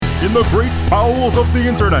In the great bowels of the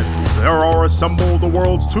internet, there are assembled the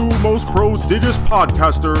world's two most prodigious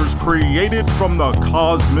podcasters created from the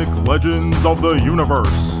cosmic legends of the universe.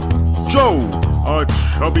 Joe, a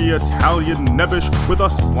chubby Italian nebbish with a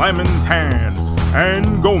slammin' tan,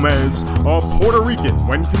 and Gomez, a Puerto Rican,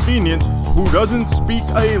 when convenient, who doesn't speak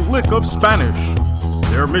a lick of Spanish.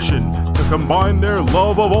 Their mission, to combine their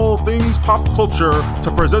love of all things pop culture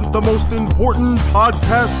to present the most important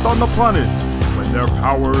podcast on the planet. When their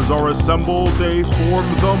powers are assembled, they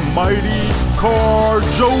form the mighty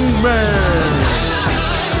Carjomen.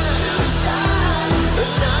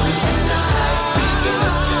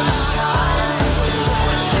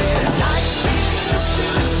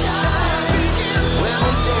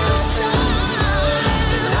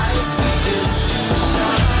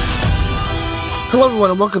 Hello,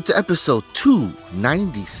 everyone, and welcome to episode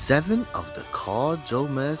 297 of the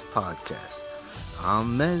Carjomen podcast.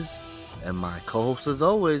 I'm Mez, and my co-host, as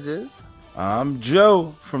always, is... I'm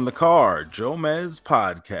Joe from the Carjomen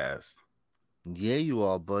podcast. Yeah, you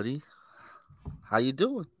are, buddy. How you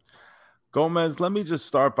doing? Gomez, let me just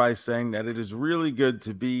start by saying that it is really good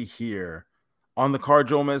to be here on the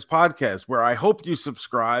Carjomen podcast, where I hope you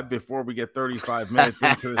subscribe before we get 35 minutes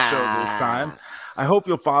into the show this time. I hope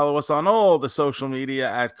you'll follow us on all the social media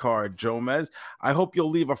at Carjomen. I hope you'll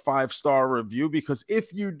leave a 5-star review, because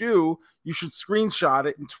if you do, you should screenshot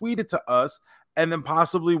it and tweet it to us, and then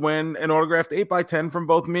possibly win an autographed 8x10 from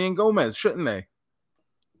both me and Gomez, shouldn't they?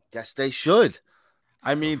 Yes, they should.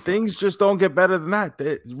 I mean, things just don't get better than that.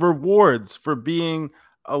 The rewards for being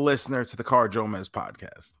a listener to the Carjomen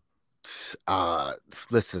podcast.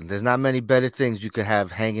 Listen, there's not many better things you could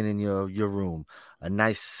have hanging in your room. A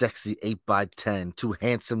nice, sexy 8x10, two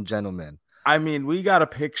handsome gentlemen. I mean, we got a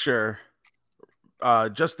picture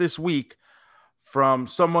just this week from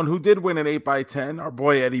someone who did win an 8x10, our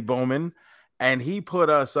boy Eddie Bowman, and he put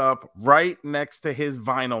us up right next to his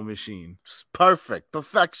vinyl machine. Perfect.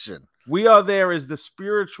 Perfection. We are there as the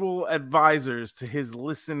spiritual advisors to his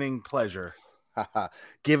listening pleasure.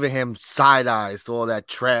 Giving him side eyes to all that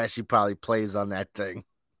trash he probably plays on that thing.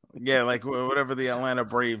 Yeah, like whatever the Atlanta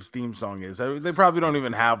Braves theme song is. They probably don't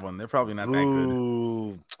even have one. They're probably not that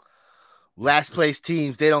good. Last place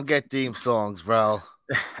teams, they don't get theme songs, bro.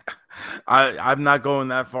 I'm not going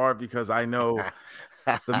that far, because I know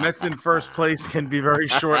the Mets in first place can be very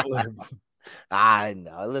short-lived. I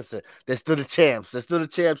know. Listen, they're still the champs. They're still the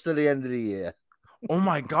champs to the end of the year. Oh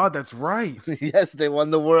my God, that's right. Yes, they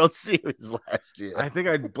won the World Series last year. I think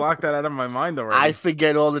I blocked that out of my mind already. I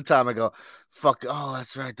forget all the time. I go, fuck, oh,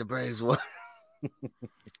 that's right, the Braves won.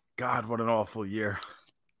 God, what an awful year.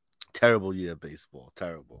 Terrible year, baseball.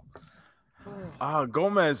 Terrible.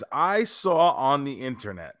 Gomez, I saw on the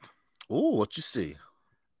internet. Ooh, what you see?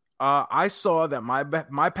 I saw that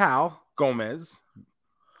my pal, Gomez,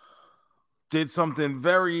 did something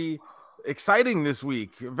very exciting this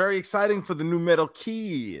week. Very exciting for the new metal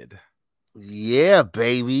kid. Yeah,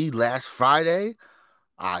 baby. Last Friday,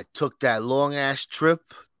 I took that long-ass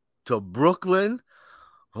trip to Brooklyn.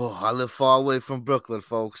 Oh, I live far away from Brooklyn,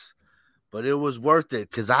 folks. But it was worth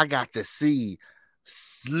it, because I got to see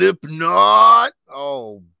Slipknot.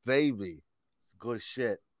 Oh, baby. It's good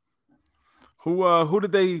shit. Who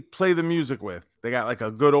did they play the music with? They got like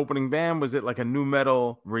a good opening band. Was it like a new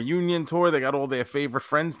metal reunion tour? They got all their favorite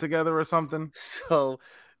friends together or something? So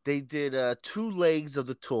they did 2 legs of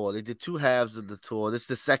the tour. They did 2 halves of the tour. This is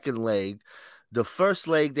the second leg. The first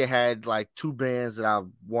leg, they had like 2 bands that I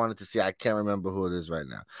wanted to see. I can't remember who it is right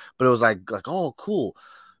now. But it was like oh, cool.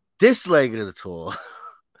 This leg of the tour.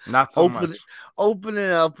 Not so much.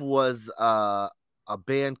 Opening up was a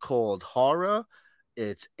band called Horror.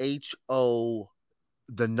 It's HO,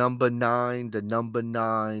 the number 9, the number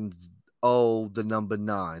 9, O, the number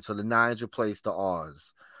 9. So the 9s replaced the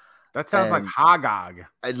R's. That sounds like Hagog.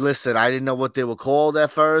 Listen, I didn't know what they were called at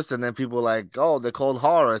first, and then people were like, oh, they're called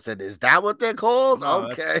Horror. I said, is that what they're called? No,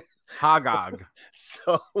 okay. Hagog.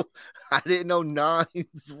 So I didn't know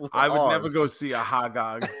 9s were I would R's. never go see a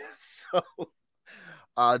Hagog. So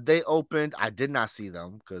they opened. I did not see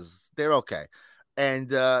them because they're okay. And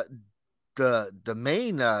the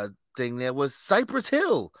main thing there was Cypress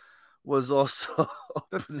Hill was also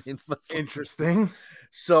opening. That's interesting.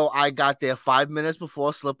 So I got there 5 minutes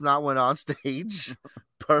before Slipknot went on stage.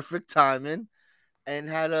 Perfect timing, and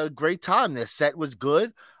had a great time. Their set was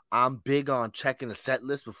good. I'm big on checking the set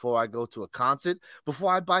list before I go to a concert,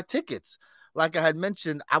 before I buy tickets. Like I had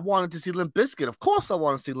mentioned, I wanted to see Limp Bizkit. Of course I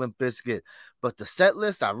want to see Limp Bizkit, but the set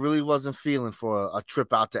list I really wasn't feeling for a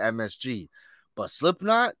trip out to MSG. But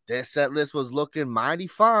Slipknot, their set list was looking mighty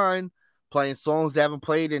fine, playing songs they haven't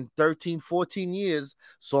played in 13, 14 years,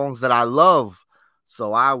 songs that I love.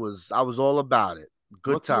 So I was all about it.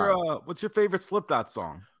 Good time. What's your favorite Slipknot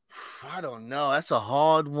song? I don't know. That's a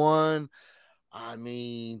hard one. I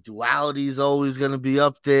mean, Duality's always gonna be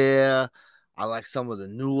up there. I like some of the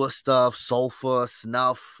newer stuff, Sulfur,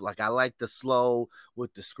 Snuff. Like I like the slow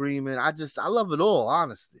with the screaming. I love it all,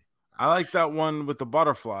 honestly. I like that one with the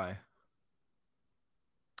butterfly.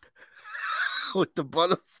 With the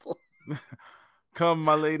butterfly. Come,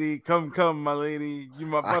 my lady. Come, my lady. You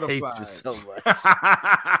my butterfly. I hate you so much.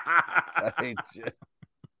 I hate you.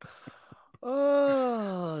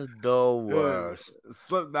 Oh, the worst.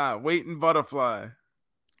 Slipknot, Waiting Butterfly.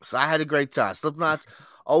 So I had a great time. Slipknot's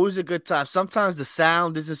always a good time. Sometimes the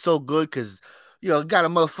sound isn't so good because, got a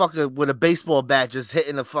motherfucker with a baseball bat just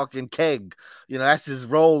hitting a fucking keg. That's his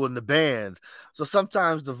role in the band. So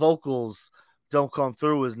sometimes the vocals don't come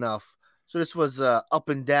through enough. So this was a up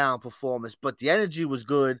and down performance, but the energy was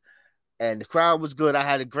good and the crowd was good. I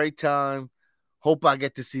had a great time. Hope I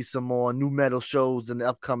get to see some more new metal shows in the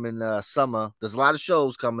upcoming summer. There's a lot of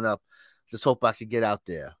shows coming up. Just hope I could get out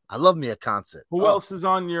there. I love me a concert. Who else is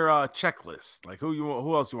on your checklist? Like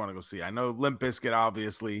who else you want to go see? I know Limp Bizkit,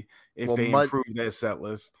 obviously, if they improve their set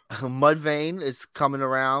list. Mudvayne is coming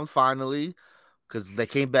around finally because they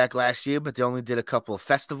came back last year, but they only did a couple of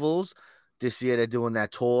festivals. This year they're doing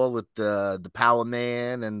that tour with the Power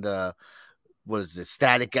Man and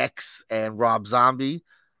Static X and Rob Zombie.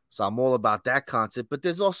 So I'm all about that concert. But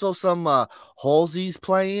there's also some Halsey's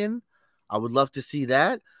playing. I would love to see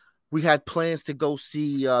that. We had plans to go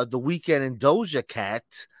see The Weeknd and Doja Cat.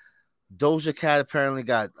 Doja Cat apparently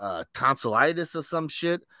got tonsillitis or some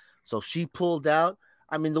shit. So she pulled out.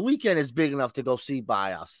 I mean, The Weeknd is big enough to go see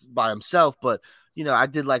by himself. But, I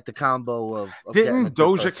did like the combo of Didn't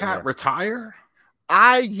Doja Cat retire?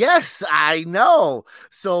 Yes, I know.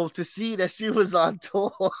 So to see that she was on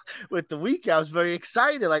tour with The Weeknd, I was very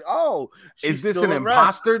excited. Like, is this an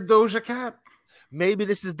imposter Doja Cat? Maybe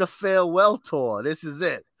this is the farewell tour. This is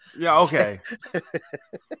it. Yeah, okay.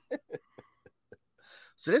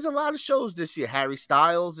 So there's a lot of shows this year. Harry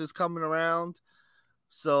Styles is coming around.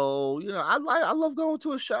 So, I love going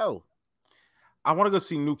to a show. I want to go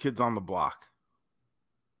see New Kids on the Block.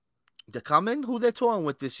 They're coming? Who they're touring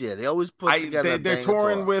with this year? They always put together. They're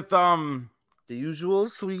touring with The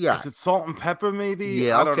Usuals. Who you got? Is it Salt and Pepper? Maybe.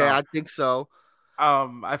 Yeah. I don't know. I think so.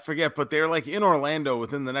 I forget, but they're like in Orlando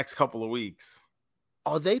within the next couple of weeks.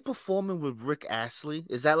 Are they performing with Rick Astley?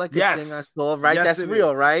 Is that like a thing I saw? Right, yes, that's real,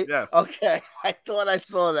 is. Right? Yes. Okay, I thought I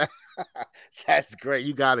saw that. That's great.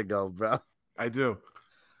 You gotta go, bro. I do.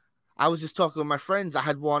 I was just talking with my friends. I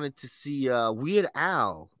had wanted to see Weird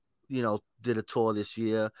Al. Did a tour this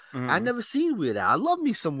year. Mm-hmm. I never seen Weird Al. I love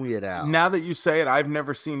me some Weird Al. Now that you say it, I've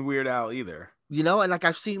never seen Weird Al either. And like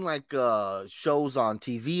I've seen like shows on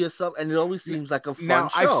TV or something, and it always seems like a fun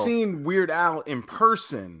show. I've seen Weird Al in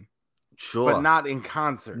person, sure, but not in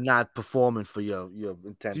concert. Not performing for your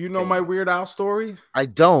intent. Do you know my Weird Al story? I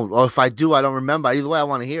don't, or if I do, I don't remember. Either way, I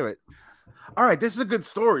want to hear it. All right, this is a good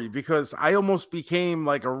story because I almost became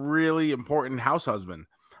like a really important house husband.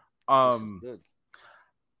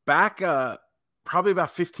 Back probably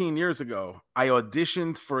about 15 years ago, I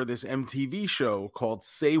auditioned for this MTV show called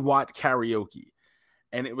Say What Karaoke.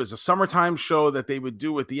 And it was a summertime show that they would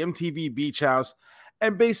do at the MTV Beach House.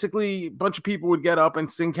 And basically, a bunch of people would get up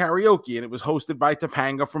and sing karaoke. And it was hosted by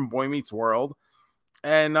Topanga from Boy Meets World.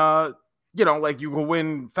 And, like you could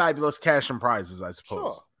win fabulous cash and prizes, I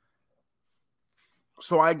suppose. Sure.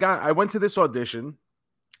 So I went to this audition.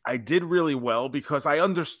 I did really well because I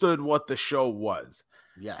understood what the show was.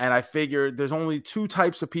 Yeah. And I figured there's only two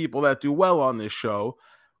types of people that do well on this show,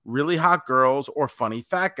 really hot girls or funny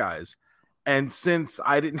fat guys. And since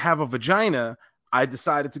I didn't have a vagina, I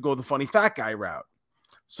decided to go the funny fat guy route.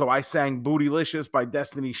 So I sang Bootylicious by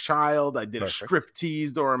Destiny's Child. I did a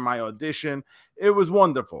striptease during my audition. It was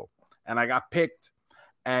wonderful. And I got picked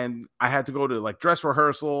and I had to go to like dress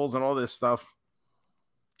rehearsals and all this stuff.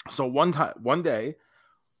 So one day,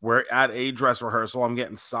 we're at a dress rehearsal. I'm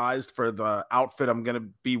getting sized for the outfit I'm going to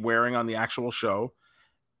be wearing on the actual show.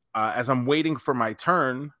 As I'm waiting for my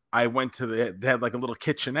turn, I went to they had like a little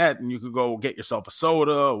kitchenette and you could go get yourself a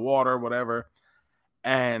soda, water, whatever.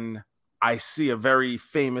 And I see a very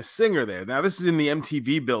famous singer there. Now, this is in the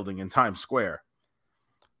MTV building in Times Square.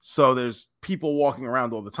 So there's people walking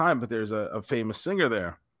around all the time, but there's a famous singer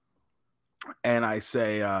there. And I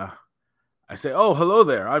say, oh, hello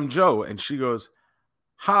there. I'm Joe. And she goes,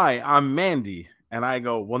 hi, I'm Mandy. And I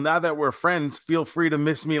go, well, now that we're friends, feel free to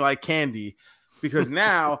miss me like candy because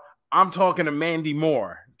now I'm talking to Mandy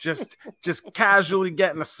Moore, just casually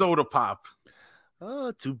getting a soda pop.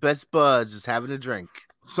 Oh, two best buds just having a drink.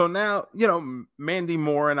 So now, Mandy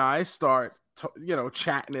Moore and I start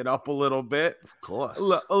chatting it up a little bit. Of course.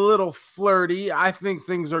 A little flirty. I think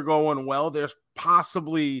things are going well. There's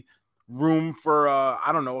possibly room for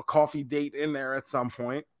I don't know, a coffee date in there at some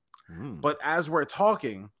point. But as we're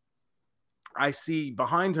talking, I see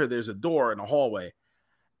behind her there's a door in a hallway,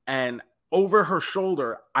 and over her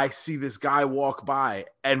shoulder I see this guy walk by,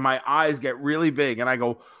 and my eyes get really big, and I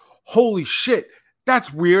go, holy shit,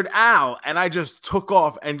 that's Weird Al. And I just took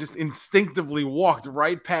off and just instinctively walked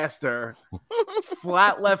right past her,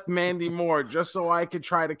 flat left Mandy Moore, just so I could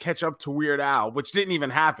try to catch up to Weird Al, which didn't even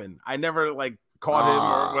happen. I never caught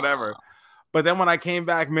him or whatever. But then when I came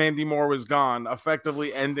back, Mandy Moore was gone,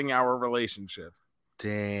 effectively ending our relationship.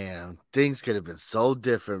 Damn, things could have been so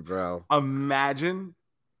different, bro. Imagine,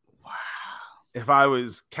 wow, if I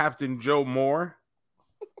was Captain Joe Moore.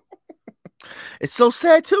 It's so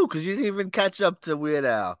sad too, because you didn't even catch up to Weird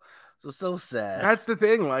Al. So sad. That's the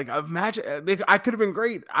thing. Imagine I could have been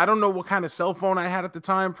great. I don't know what kind of cell phone I had at the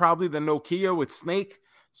time. Probably the Nokia with Snake.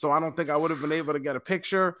 So I don't think I would have been able to get a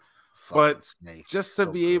picture. But Snake. Just to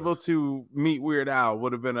be able to meet Weird Al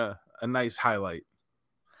would have been a nice highlight.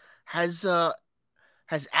 Has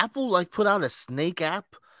Apple put out a Snake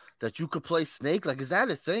app that you could play Snake? Is that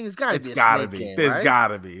a thing? It's gotta be a Snake game. There's right?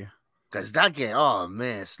 gotta be. Because that game, oh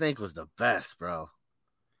man, Snake was the best, bro.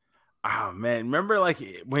 Oh man, remember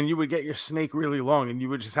when you would get your Snake really long and you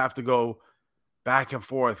would just have to go back and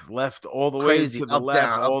forth, left all the way to the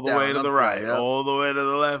left, all the way to the right, all the way to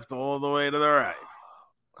the left, all the way to the right.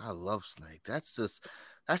 I love Snake. That's just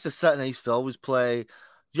something I used to always play.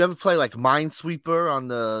 Do you ever play Minesweeper on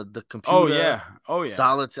the computer? Oh yeah.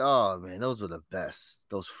 Solitaire. Oh man, those were the best.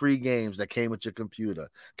 Those free games that came with your computer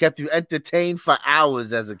kept you entertained for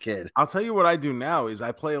hours as a kid. I'll tell you what I do now is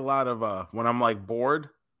I play a lot of when I'm bored,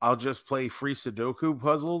 I'll just play free Sudoku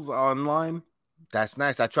puzzles online. That's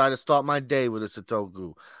nice. I try to start my day with a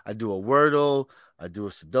Sudoku. I do a Wordle. I do a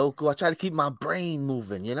Sudoku. I try to keep my brain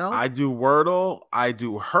moving, I do Wordle. I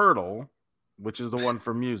do Hurdle, which is the one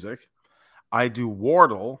for music. I do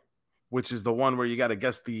Wardle, which is the one where you got to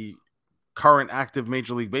guess the current active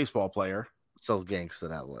Major League Baseball player. So gangster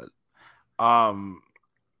that one.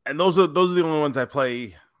 And those are the only ones I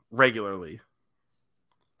play regularly.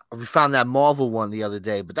 We found that Marvel one the other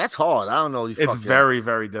day, but that's hard. I don't know. It's very,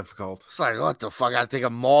 very difficult. It's what the fuck? I got to think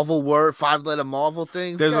of Marvel word, 5-letter Marvel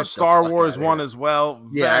things. There's a Star Wars one as well.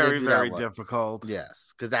 Very, very difficult.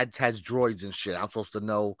 Yes, because that has droids and shit. I'm supposed to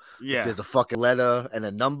know. Yeah, if there's a fucking letter and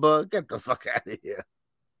a number. Get the fuck out of here.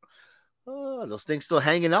 Oh, those things still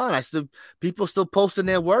hanging on. People still posting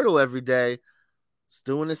their Wordle every day. It's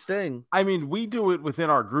doing its thing. I mean, we do it within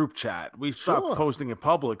our group chat. We stopped posting it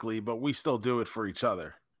publicly, but we still do it for each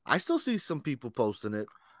other. I still see some people posting it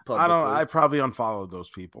publicly. I probably unfollowed those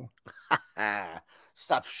people.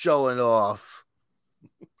 Stop showing off.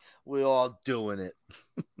 We're all doing it.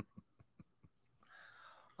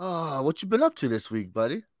 Oh, what you been up to this week,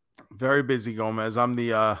 buddy? Very busy, Gomez. I'm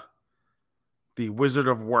the wizard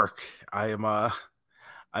of work. I'm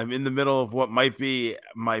in the middle of what might be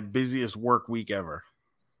my busiest work week ever.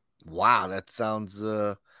 Wow, that sounds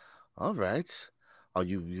all right.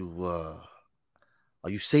 Are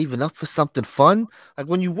you saving up for something fun?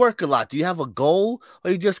 When you work a lot, do you have a goal, or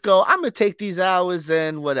you just go, I'm gonna take these hours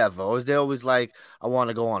and whatever? Or is there always I want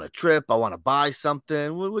to go on a trip, I want to buy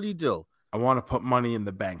something? What do you do? I want to put money in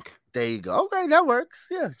the bank. There you go. Okay, that works.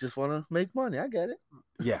 Yeah, just want to make money. I get it.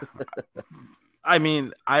 Yeah. I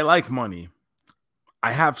mean, I like money.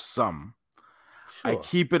 I have some. Sure. I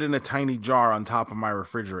keep it in a tiny jar on top of my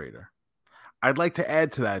refrigerator. I'd like to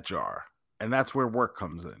add to that jar, and that's where work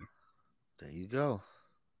comes in. There you go.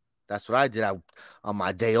 That's what I did. On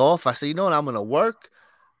my day off, I said, you know what? I'm going to work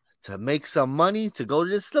to make some money to go to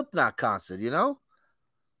this Slipknot concert,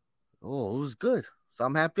 Oh, it was good. So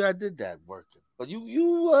I'm happy I did that working. But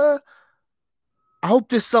I hope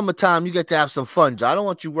this summertime you get to have some fun, Joe. I don't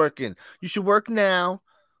want you working. You should work now,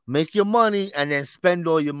 make your money, and then spend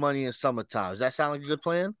all your money in summertime. Does that sound like a good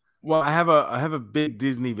plan? Well, I have a big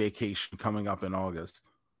Disney vacation coming up in August.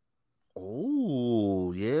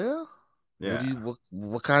 Oh, yeah? Yeah.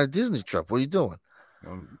 What kind of Disney trip? What are you doing?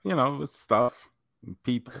 It's stuff,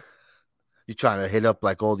 people. You trying to hit up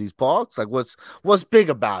all these parks? What's big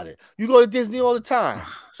about it? You go to Disney all the time.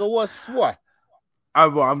 So what?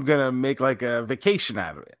 I'm gonna make a vacation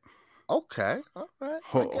out of it. Okay, all right.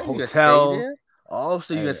 Hotel. Oh,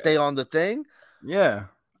 so you're gonna stay on the thing? Yeah,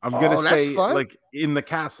 I'm gonna stay in the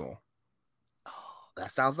castle. Oh, that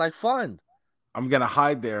sounds like fun. I'm gonna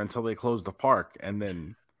hide there until they close the park, and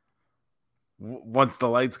then once the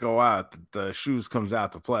lights go out, the shoes comes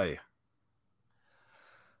out to play.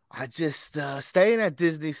 I just staying at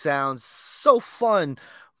Disney sounds so fun,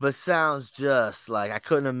 But sounds just like I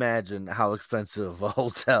couldn't imagine how expensive a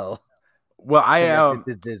hotel Well, connected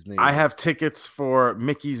to Disney I is. have tickets for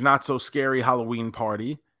Mickey's Not So Scary Halloween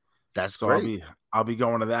Party. That's So great. I'll be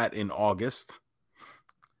going to that in August.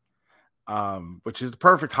 Which is the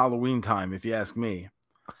perfect Halloween time, if you ask me.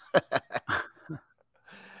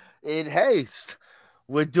 In haste,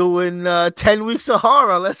 we're doing 10 weeks of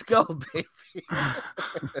horror. Let's go, baby.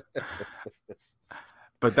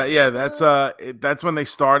 But that's when they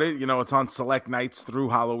started. You know, it's on select nights through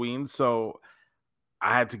Halloween. So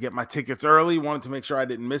I had to get my tickets early. Wanted to make sure I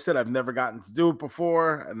didn't miss it. I've never gotten to do it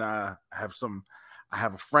before, and I have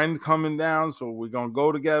a friend coming down, so we're gonna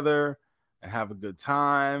go together and have a good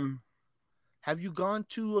time. Have you gone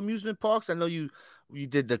to amusement parks? I know you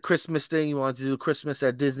did the Christmas thing. You wanted to do Christmas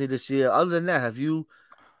at Disney this year. Other than that, have you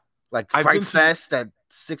like Fright Fest at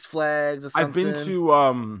Six Flags or something? I've been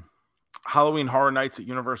to Halloween Horror Nights at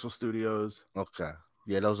Universal Studios. Okay.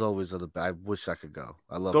 Yeah, those always are the best. I wish I could go.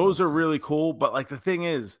 I love those. Are things. really cool, but like the thing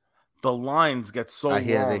is, the lines get so long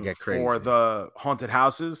they get crazy for the haunted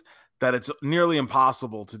houses that it's nearly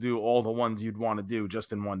impossible to do all the ones you'd want to do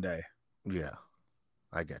just in one day. Yeah,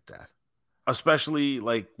 I get that. Especially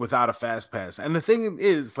like without a fast pass. And the thing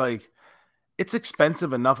is, like, it's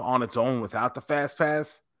expensive enough on its own without the fast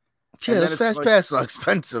pass. Yeah, the fast pass are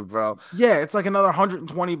expensive, bro. Yeah, it's like another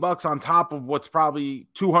 $120 on top of what's probably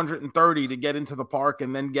 $230 to get into the park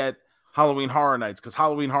and then get Halloween Horror Nights, because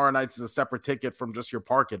Halloween Horror Nights is a separate ticket from just your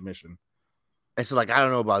park admission. And so, like, I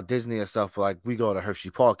don't know about Disney and stuff, but like we go to Hershey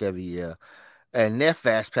Park every year, and their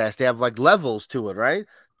fast pass, they have like levels to it, right?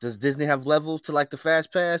 Does Disney have levels to like the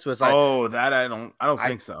fast pass? Where it's like, that I don't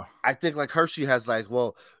think so. I think like Hershey has like,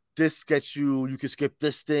 well, this gets you can skip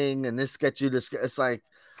this thing, and this gets you this. It's like,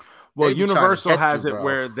 well, Universal has it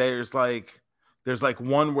where there's like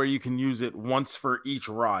one where you can use it once for each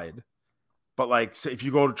ride, but like if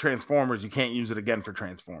you go to Transformers, you can't use it again for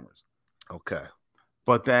Transformers. Okay,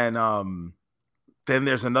 but then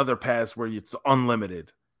there's another pass where it's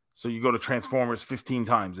unlimited, so you go to Transformers 15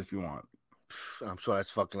 times if you want. I'm sure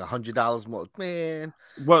that's fucking $100 more, man.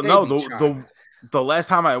 Well, no, the last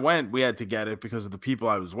time I went, we had to get it because of the people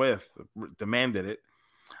I was with demanded it.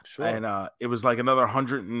 Sure. And it was like another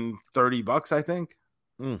 $130, I think.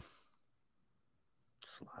 It's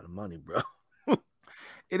a lot of money, bro.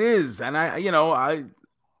 It is, and I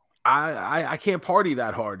can't party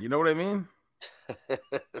that hard. You know what I mean?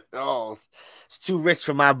 Oh, it's too rich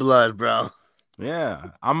for my blood, bro. Yeah,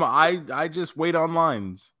 I just wait on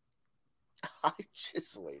lines. I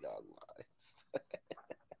just wait on lines.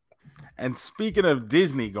 And speaking of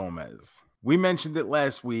Disney, Gomez, we mentioned it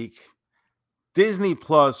last week. Disney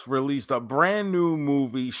Plus released a brand new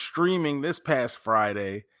movie streaming this past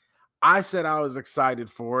Friday. I said I was excited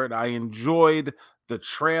for it. I enjoyed the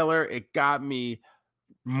trailer. It got me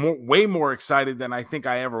way more excited than I think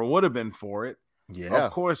I ever would have been for it. Yeah.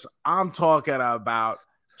 Of course, I'm talking about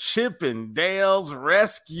Chip and Dale's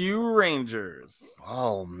Rescue Rangers.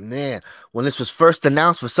 Oh, man. When this was first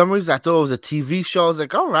announced, for some reason, I thought it was a TV show. I was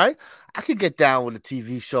like, all right, I could get down with a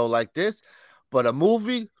TV show like this. But a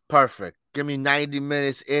movie, perfect. Give me 90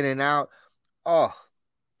 minutes in and out. Oh,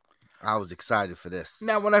 I was excited for this.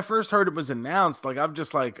 Now, when I first heard it was announced, like, I'm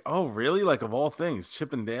just like, oh, really? Like, of all things,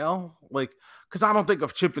 Chip and Dale? Like, because I don't think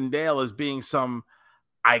of Chip and Dale as being some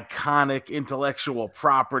iconic intellectual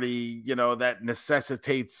property, that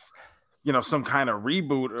necessitates, some kind of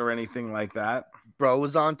reboot or anything like that. Bro, it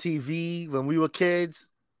was on TV when we were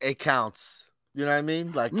kids. It counts. You know what I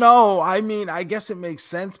mean? Like, no, I mean, I guess it makes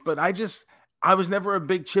sense, but I was never a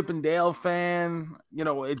big Chip and Dale fan.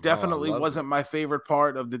 It definitely wasn't my favorite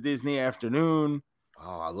part of the Disney afternoon.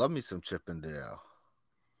 Oh, I love me some Chip and Dale.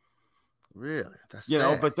 Really? That's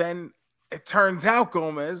sad. But then it turns out,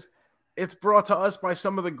 Gomez, it's brought to us by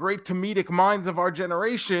some of the great comedic minds of our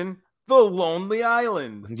generation, The Lonely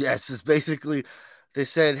Island. Yes, it's basically, they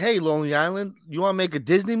said, hey, Lonely Island, you want to make a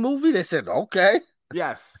Disney movie? They said, okay.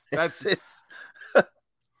 Yes, that's it.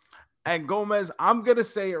 And Gomez, I'm going to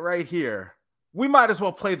say it right here. We might as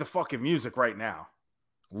well play the fucking music right now.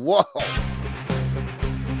 Whoa.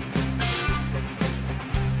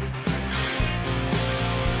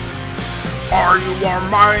 Are you a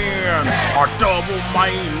man? A double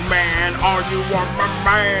main man? Are you a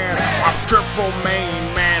man? A triple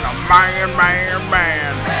main man? A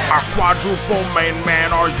man? A quadruple main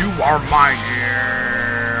man? Are you our man?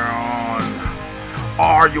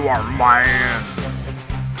 Are you our man?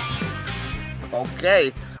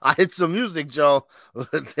 Okay, I hit some music, Joe.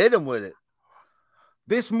 Hit him with it.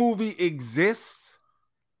 This movie exists.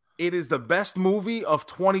 It is the best movie of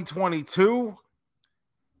 2022.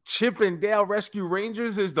 Chip and Dale Rescue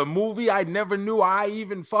Rangers is the movie I never knew I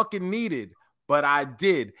even fucking needed, but I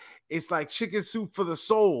did. It's like chicken soup for the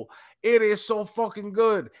soul. It is so fucking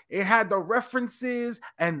good. It had the references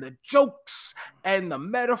and the jokes and the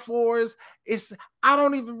metaphors. I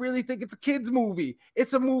don't even really think it's a kid's movie.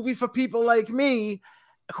 It's a movie for people like me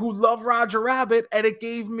who love Roger Rabbit, and it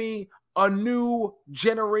gave me a new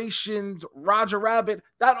generation's Roger Rabbit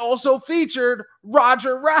that also featured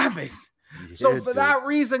Roger Rabbit. So for that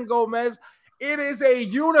reason, Gomez, it is a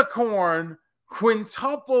unicorn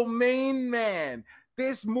quintuple main man.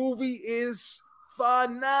 This movie is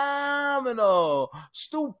phenomenal,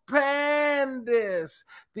 stupendous,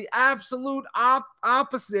 the absolute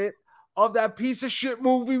opposite of that piece of shit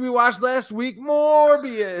movie we watched last week,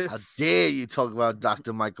 Morbius. How dare you talk about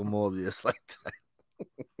Dr. Michael Morbius like that?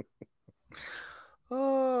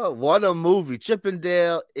 Oh, what a movie. Chip and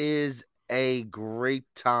Dale is a great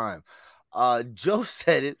time. Joe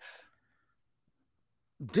said it.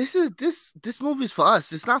 This movie's for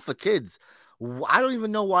us. It's not for kids. I don't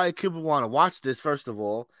even know why a kid would want to watch this, first of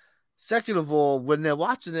all. Second of all, when they're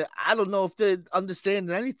watching it, I don't know if they're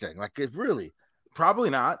understanding anything. Like, it really.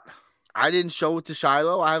 Probably not. I didn't show it to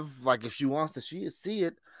Shiloh. If she wants to see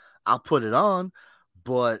it, I'll put it on.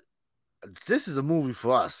 But this is a movie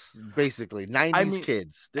for us, basically. 90s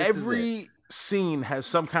kids. Every scene has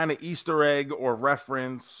some kind of Easter egg or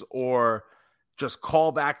reference or just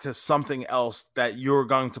call back to something else that you're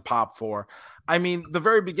going to pop for. I mean, the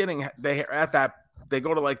very beginning, they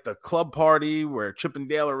go to like the club party where Chip and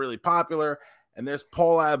Dale are really popular, and there's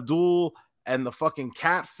Paul Abdul and the fucking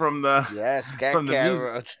cat from the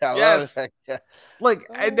music. Yes, like,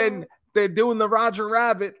 and then they're doing the Roger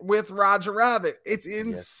Rabbit with Roger Rabbit. It's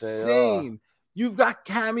insane. Yes, you've got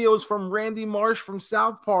cameos from Randy Marsh from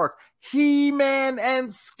South Park, He-Man, and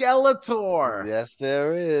Skeletor. Yes,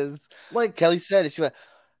 there is. Like Kelly said, she went,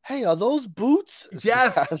 "Hey, are those boots?"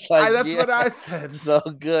 Yes, that's what I said. So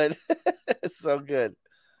good. So good.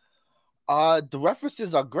 The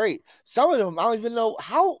references are great. Some of them, I don't even know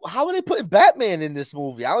how are they putting Batman in this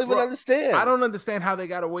movie. I don't even understand. I don't understand how they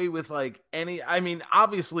got away with like any. I mean,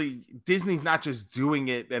 obviously Disney's not just doing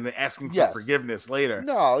it and asking for forgiveness later.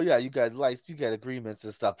 No, yeah, you got agreements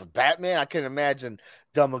and stuff. But Batman, I can imagine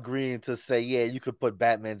them agreeing to say, yeah, you could put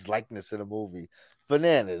Batman's likeness in a movie.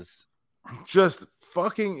 Bananas. Just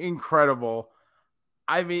fucking incredible.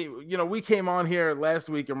 I mean, we came on here last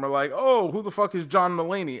week and we're like, oh, who the fuck is John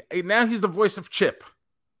Mulaney? Now he's the voice of Chip.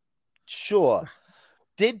 Sure.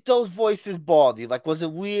 Did those voices bother you? Like, was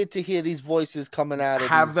it weird to hear these voices coming out of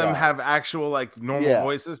have actual, like, normal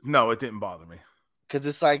voices? No, it didn't bother me. Because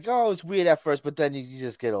it's like, oh, it's weird at first, but then you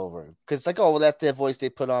just get over it. Because it's like, oh, well, that's their voice they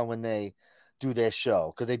put on when they do their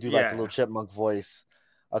show. Because they do, like, a little chipmunk voice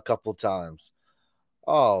a couple times.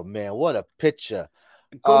 Oh, man, what a picture.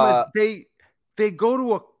 Gomez, they go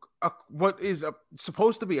to a what is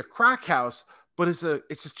supposed to be a crack house, but it's a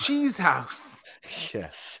cheese house.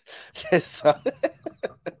 Yes.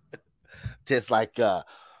 There's like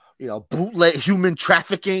bootleg human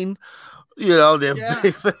trafficking.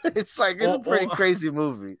 It's a pretty crazy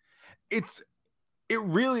movie. It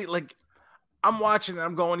really, like, I'm watching it,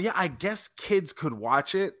 I'm going, yeah, I guess kids could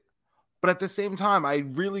watch it, but at the same time, I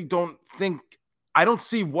really don't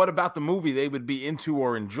see what about the movie they would be into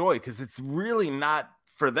or enjoy, because it's really not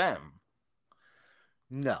for them.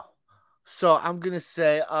 No. So I'm going to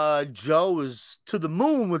say Joe is to the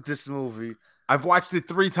moon with this movie. I've watched it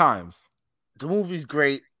 3 times. The movie's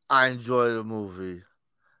great. I enjoy the movie.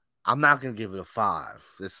 I'm not going to give it a 5.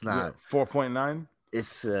 It's not. 4.9?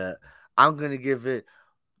 It's I'm going to give it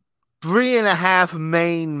 3.5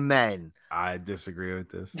 main men. I disagree with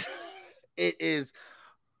this. It is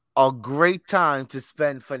a great time to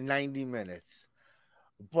spend for 90 minutes.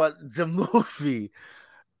 But the movie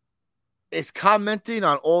is commenting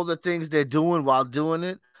on all the things they're doing while doing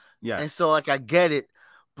it. Yes. And so, like, I get it.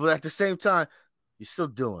 But at the same time, you're still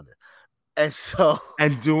doing it. And so...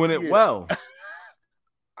 And doing it well.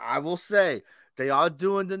 I will say, they are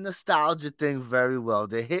doing the nostalgia thing very well.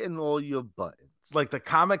 They're hitting all your buttons. Like the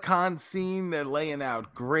Comic-Con scene, they're laying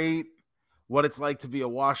out great. What it's like to be a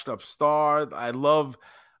washed-up star. I love...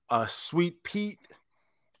 Sweet Pete.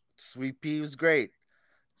 Sweet Pete was great.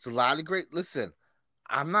 It's a lot of great. Listen,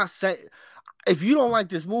 I'm not saying if you don't like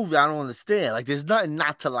this movie, I don't understand. Like, there's nothing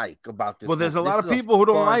not to like about this. Well, there's movie. A lot of people who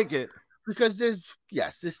don't like it because there's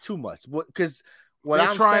too much. Because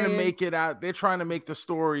they're trying to make it out. They're trying to make the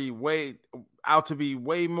story out to be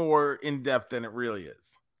way more in depth than it really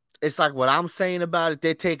is. It's like what I'm saying about it.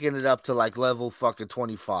 They're taking it up to like level fucking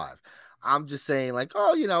 25. I'm just saying, like,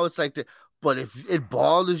 oh, it's like the. But if it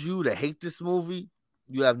bothers you to hate this movie,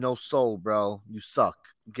 you have no soul, bro. You suck.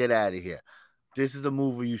 Get out of here. This is a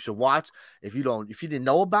movie you should watch. If you didn't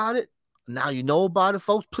know about it, now you know about it,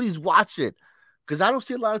 folks. Please watch it. Because I don't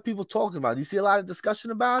see a lot of people talking about it. You see a lot of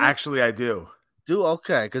discussion about it? Actually, I do.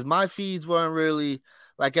 Okay. Because my feeds weren't really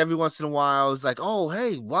like every once in a while. It's like, oh,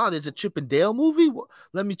 hey, wow, there's a Chip and Dale movie.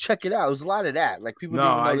 Let me check it out. There's a lot of that. Like people.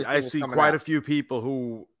 No, didn't even know I see quite a few people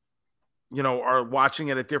who, are watching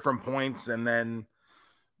it at different points and then,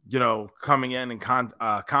 coming in and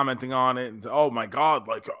commenting on it and say, oh my God,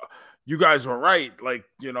 like you guys were right. Like,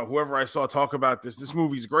 whoever I saw talk about this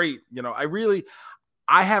movie's great.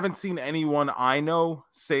 I haven't seen anyone I know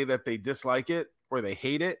say that they dislike it or they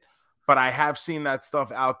hate it, but I have seen that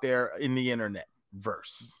stuff out there in the internet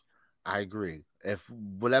verse. I agree. If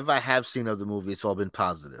whatever I have seen of the movie, it's all been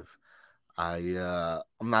positive. I'm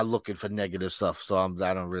not looking for negative stuff, so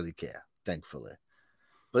I don't really care, thankfully.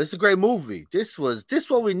 But it's a great movie. This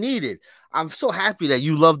what we needed. I'm so happy that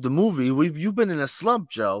you loved the movie. You've been in a slump,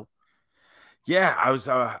 Joe. Yeah, I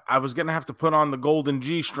was gonna have to put on the golden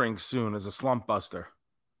G string soon as a slump buster,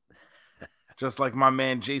 just like my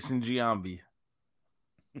man Jason Giambi.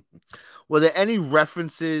 Were there any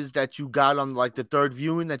references that you got on like the third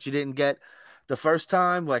viewing that you didn't get the first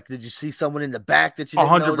time? Like, did you see someone in the back that you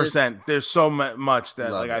didn't 100%? There's so much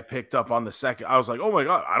that Love like it. I picked up on the second. I was like, oh my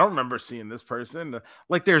God, I don't remember seeing this person.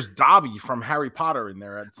 Like, there's Dobby from Harry Potter in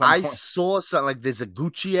there at some point. I saw something like there's a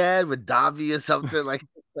Gucci ad with Davi or something like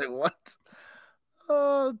what?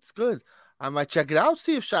 Oh, it's good. I might check it out.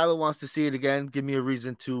 See if Shiloh wants to see it again. Give me a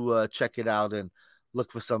reason to check it out and look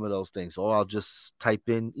for some of those things. Or I'll just type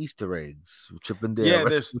in Easter eggs, Chip and Dale.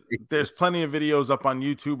 Yeah, there's plenty of videos up on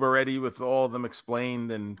YouTube already with all of them explained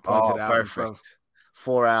and pointed out. Perfect.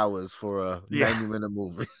 4 hours for a 90-minute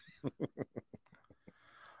movie.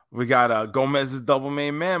 We got Gomez's Double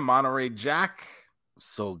Main Man, Monterey Jack.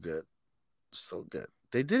 So good.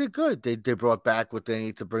 They did it good. They brought back what they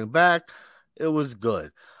need to bring back. It was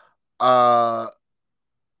good. That's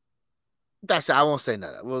it. I won't say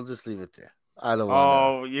nothing. We'll just leave it there. I don't want.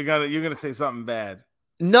 Oh, you're gonna say something bad.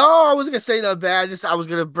 No, I wasn't gonna say nothing bad. I was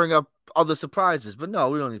gonna bring up other surprises, but no,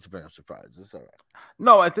 we don't need to bring up surprises. It's all right.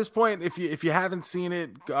 No, at this point, if you haven't seen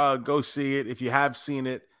it, go see it. If you have seen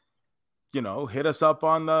it, hit us up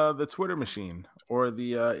on the Twitter machine or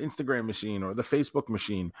the Instagram machine or the Facebook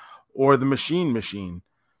machine or the machine,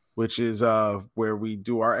 which is where we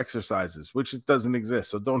do our exercises, which doesn't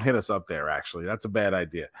exist. So don't hit us up there, actually. That's a bad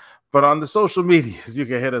idea. But on the social medias, you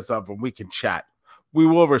can hit us up and we can chat. We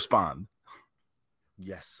will respond.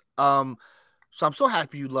 Yes. So I'm so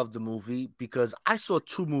happy you loved the movie because I saw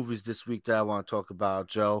 2 movies this week that I want to talk about,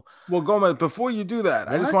 Joe. Well, Gomez, before you do that,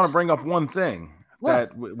 I just want to bring up one thing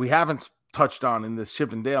that we haven't touched on in this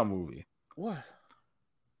Chip and Dale movie. What?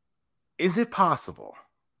 Is it possible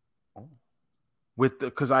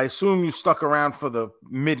because I assume you stuck around for the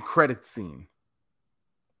mid-credit scene?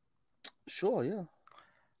 Sure, yeah.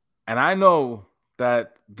 And I know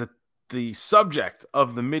that the subject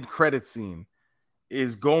of the mid-credit scene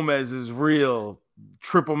is Gomez's real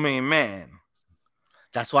triple main man.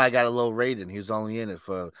 That's why I got a low rating. He was only in it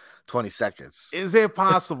for 20 seconds. Is it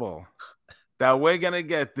possible that we're going to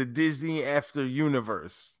get the Disney After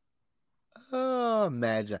Universe? Oh,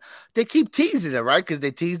 imagine. They keep teasing it, right? Because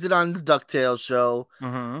they teased it on the DuckTales show.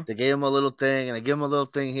 Mm-hmm. They gave him a little thing, and they give him a little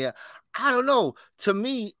thing here. I don't know. To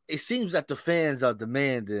me, it seems that the fans are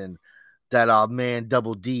demanding that our man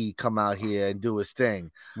Double D come out here and do his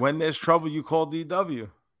thing. When there's trouble, you call DW.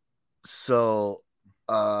 So,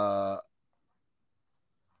 I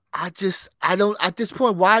don't. At this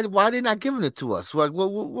point, why they not giving it to us? Like,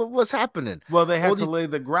 what's happening? Well, they had to lay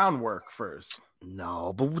the groundwork first.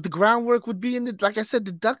 No, but the groundwork would be in like I said,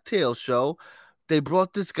 the DuckTales show. They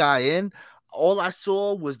brought this guy in. All I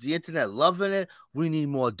saw was the internet loving it. We need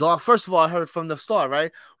more Dark. First of all, I heard from the start,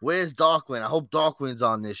 right? Where's Darkwing? I hope Darkwing's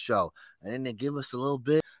on this show. And then they give us a little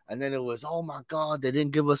bit. And then it was, oh my God, they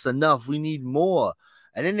didn't give us enough. We need more.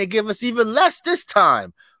 And then they give us even less this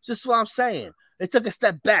time. Just what I'm saying. They took a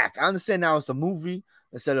step back. I understand now it's a movie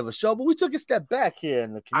instead of a show, but we took a step back here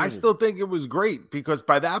in the community. I still think it was great because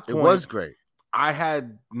by that point, it was great. I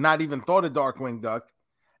had not even thought of Darkwing Duck.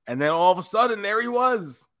 And then all of a sudden, there he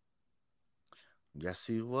was. Yes,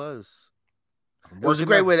 he was. It was a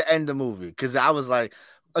great way to end the movie because I was like,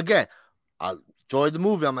 again, I enjoyed the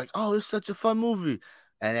movie. I'm like, oh, it's such a fun movie.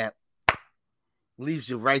 And that leaves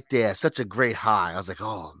you right there. Such a great high. I was like,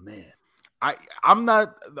 oh, man. I'm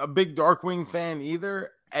not a big Darkwing fan either.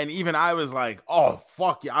 And even I was like, oh,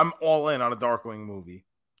 fuck yeah, I'm all in on a Darkwing movie.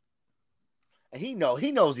 And he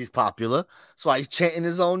knows he's popular. That's why he's chanting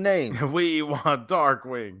his own name. We want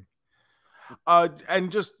Darkwing.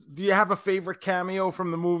 And just, do you have a favorite cameo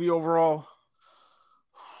from the movie overall?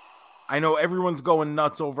 I know everyone's going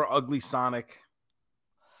nuts over Ugly Sonic.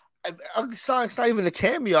 Ugly Sonic's not even a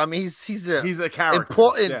cameo. I mean, he's a character.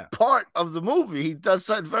 Important part of the movie. He does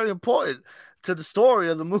something very important to the story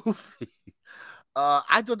of the movie.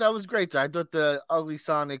 I thought that was great. I thought the Ugly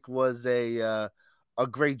Sonic was a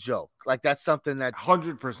great joke. Like that's something that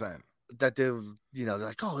 100% that they're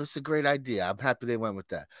like, oh, it's a great idea. I'm happy they went with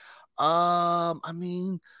that. I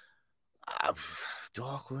mean,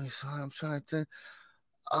 Dark Wing Sonic. I'm trying to think.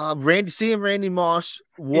 Seeing Randy Marsh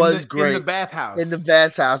was great in the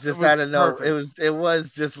bathhouse. Just out of nowhere, it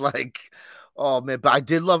was just like, oh man! But I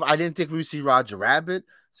didn't think we'd see Roger Rabbit.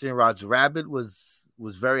 Seeing Roger Rabbit was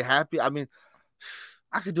very happy. I mean,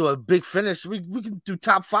 I could do a big finish. We can do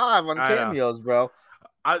top 5 on cameos, bro.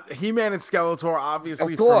 He-Man and Skeletor,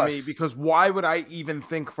 obviously, for me, because why would I even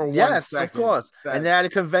think for 1 second? Yes, of course. And they're at a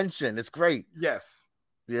convention. It's great. Yes.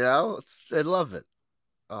 I love it.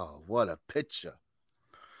 Oh, what a picture.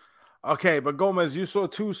 Okay, but Gomez, you saw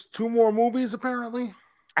two more movies, apparently?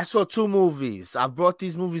 I saw 2 movies. I brought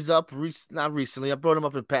these movies up not recently. I brought them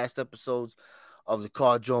up in past episodes of the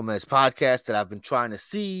Carl Jomez podcast that I've been trying to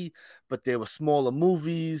see, but they were smaller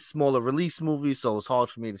release movies, so it was hard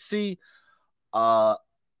for me to see. I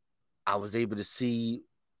was able to see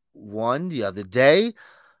one the other day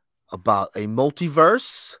about a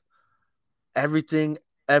multiverse, everything,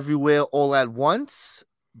 everywhere, all at once.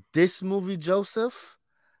 This movie, Joseph,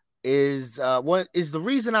 is the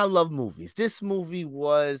reason I love movies. This movie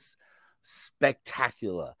was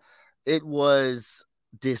spectacular. It was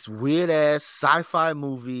this weird ass sci-fi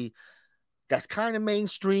movie that's kind of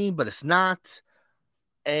mainstream, but it's not.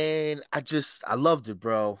 And I loved it,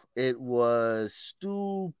 bro. It was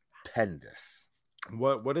stupendous.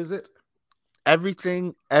 What is it?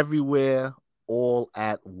 Everything, everywhere, all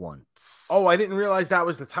at once. Oh, I didn't realize that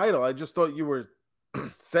was the title. I just thought you were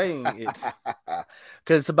saying it.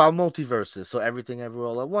 Because it's about multiverses. So everything, everywhere,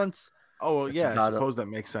 all at once. Oh, well, yeah, I suppose that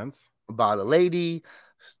makes sense. About a lady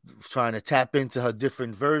trying to tap into her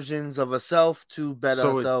different versions of herself to better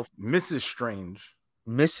herself. It's Mrs. Strange.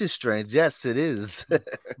 Mrs. Strange, yes, it is.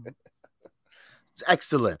 It's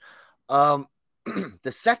excellent. The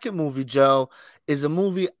second movie, Joe, is a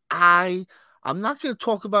movie I'm not going to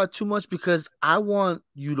talk about too much because I want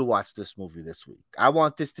you to watch this movie this week. I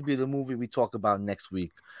want this to be the movie we talk about next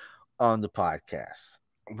week on the podcast.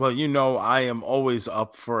 Well, I am always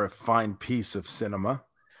up for a fine piece of cinema.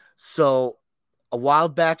 So a while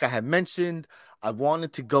back, I had mentioned I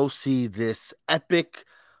wanted to go see this epic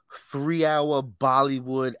 3-hour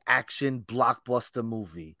Bollywood action blockbuster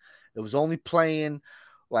movie. It was only playing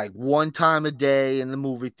like 1 time a day in the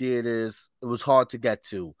movie theaters. It was hard to get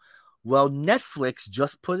to. Well, Netflix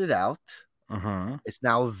just put it out. It's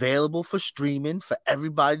now available for streaming for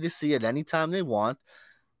everybody to see at any time they want.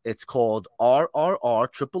 It's called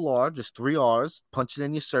RRR, triple R, just 3 R's. Punch it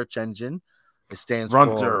in your search engine. It stands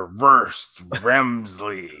for Verst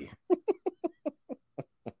Remsley.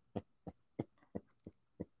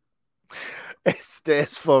 It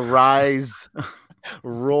stands for Rise,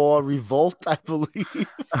 Roar, Revolt, I believe.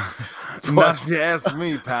 Not if you ask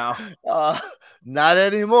me, pal. Not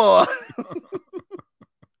anymore.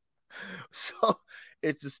 So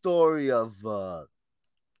it's a story of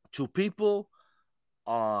 2 people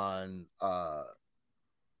on I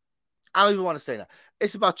don't even want to say that.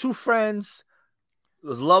 It's about 2 friends,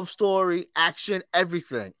 love story, action,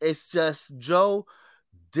 everything. It's just, Joe,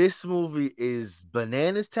 this movie is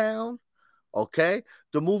Bananas Town. Okay,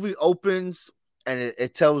 the movie opens and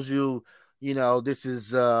it tells you, this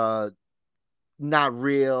is not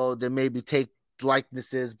real. They maybe take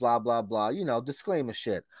likenesses, blah blah blah. Disclaimer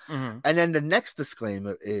shit. And then the next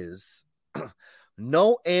disclaimer is,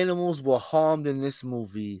 no animals were harmed in this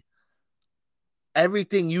movie.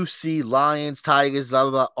 Everything you see, lions, tigers, blah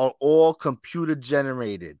blah blah, are all computer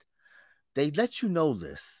generated. They let you know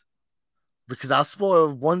this because I'll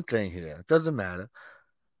spoil one thing here. It doesn't matter.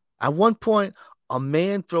 At one point, a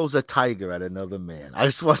man throws a tiger at another man. I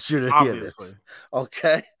just want you to hear this.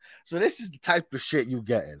 Okay? So this is the type of shit you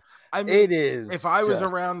getting. I mean, it is. If I was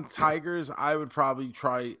around tigers, I would probably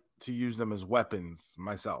try to use them as weapons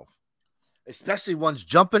myself. Especially ones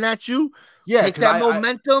jumping at you. Yeah. Take that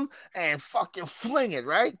momentum and fucking fling it,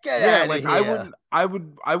 right? Get out of here. I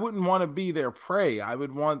wouldn't want to be their prey. I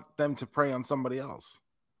would want them to prey on somebody else.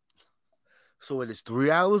 So it is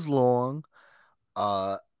 3 hours long.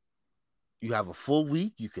 You have a full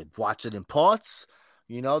week. You could watch it in parts.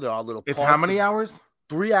 There are little parts. It's how many hours?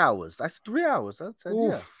 3 hours. That's 3 hours. That's it.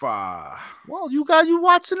 Oof. Yeah. Well, you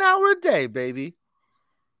watch an hour a day, baby.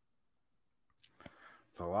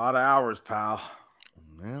 It's a lot of hours, pal.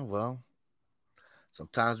 Yeah, well,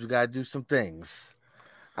 sometimes we gotta do some things.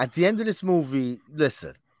 At the end of this movie,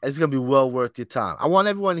 listen, it's gonna be well worth your time. I want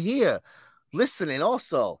everyone here listening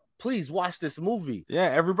also. Please watch this movie. Yeah,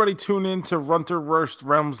 everybody tune in to Runter Wurst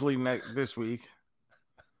Relmsley this week.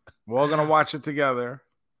 We're all gonna watch it together.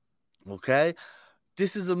 Okay.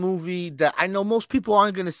 This is a movie that I know most people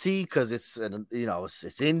aren't going to see because it's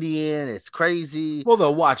Indian, it's crazy. Well,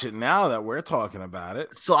 they'll watch it now that we're talking about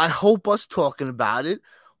it. So I hope us talking about it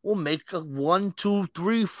will make a 1, 2,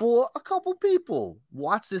 3, 4, a couple people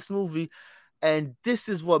watch this movie. And this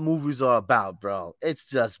is what movies are about, bro. It's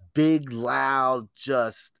just big, loud,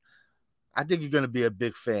 I think you're going to be a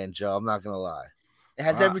big fan, Joe. I'm not going to lie. It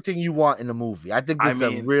has everything you want in the movie. I think this is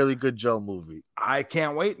a really good Joe movie. I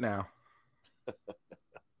can't wait now.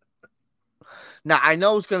 Now, I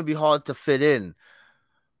know it's going to be hard to fit in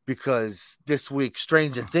because this week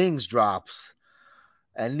Stranger Things drops.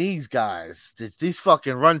 And these guys, these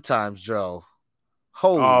fucking runtimes, Joe.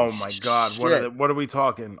 Holy my God. Shit. What are we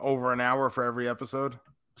talking? Over an hour for every episode?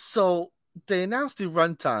 So they announced the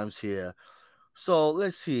runtimes here. So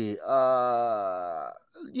let's see.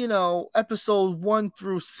 Episode 1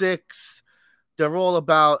 through 6, they're all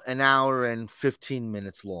about an hour and 15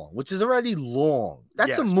 minutes long, which is already long.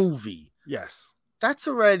 That's a movie. Yes. That's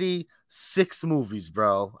already 6 movies,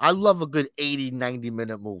 bro. I love a good 80,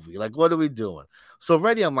 90-minute movie. Like, what are we doing? So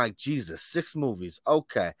already I'm like, Jesus, 6 movies.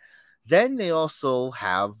 Okay. Then they also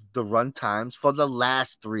have the run times for the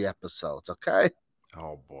last 3 episodes, okay?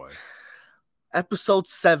 Oh, boy. Episode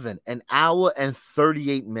 7, an hour and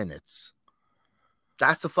 38 minutes.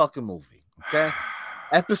 That's a fucking movie, okay?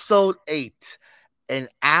 Episode 8, an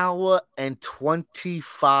hour and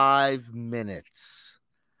 25 minutes.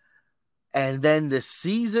 And then the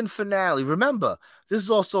season finale. Remember, this is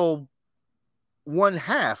also one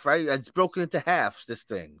half, right? It's broken into halves, this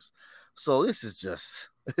thing's. So this is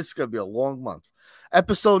it's going to be a long month.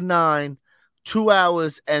 Episode 9, 2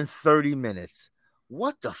 hours and 30 minutes.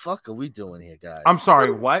 What the fuck are we doing here, guys? I'm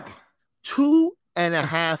sorry, what?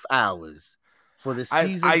 2.5 hours for the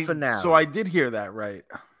season finale. So I did hear that right.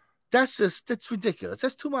 That's ridiculous.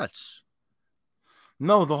 That's too much.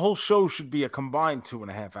 No, the whole show should be a combined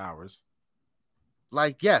 2.5 hours.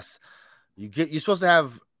 Like, yes, you're supposed to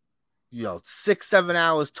have, 6, 7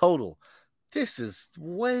 hours total. This is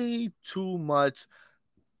way too much.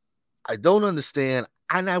 I don't understand.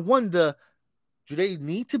 And I wonder, do they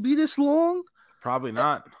need to be this long? Probably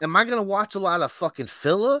not. Am I going to watch a lot of fucking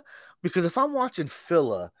filler? Because if I'm watching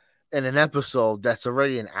filler in an episode that's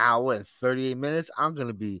already an hour and 38 minutes, I'm going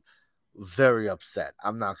to be very upset.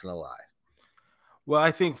 I'm not going to lie. Well,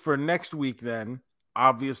 I think for next week then,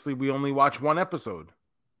 obviously we only watch one episode.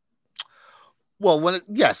 Well,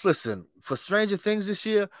 listen, for Stranger Things this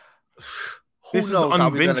year, this is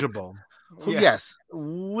unbingeable. Yes,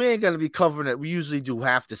 we ain't going to be covering it. We usually do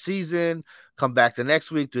half the season, come back the next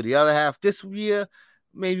week, do the other half. This year,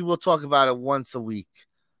 maybe we'll talk about it once a week.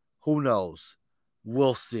 Who knows?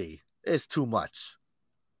 We'll see. It's too much.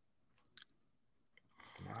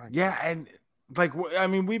 Yeah, and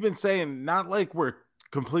we've been saying not like we're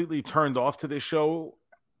completely turned off to this show,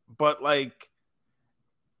 but like,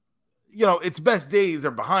 its best days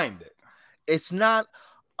are behind it. It's not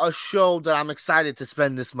a show that I'm excited to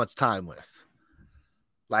spend this much time with.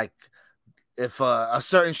 Like, if a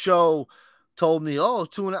certain show told me,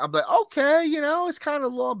 I'm like, okay, it's kind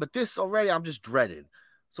of long, but this already, I'm just dreaded.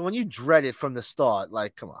 So when you dread it from the start,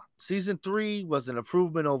 like, come on. Season 3 was an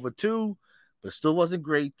improvement over 2, but it still wasn't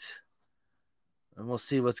great. And we'll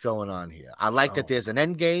see what's going on here. I like that there's an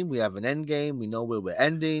end game. We have an end game. We know where we're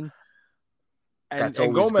ending. That's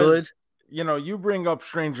always Gomez, good. You bring up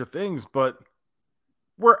Stranger Things, but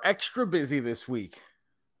we're extra busy this week.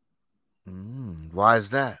 Why is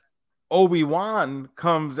that? Obi-Wan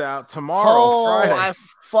comes out tomorrow, Friday. I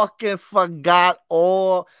fucking forgot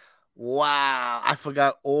all. Wow, I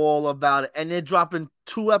forgot all about it. And they're dropping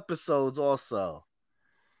 2 episodes also.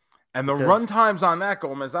 And the run times on that,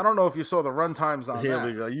 Gomez, I don't know if you saw the run times on Here that.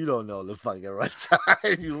 we go. You don't know the fucking run times.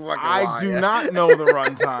 I do not know the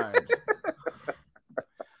run times.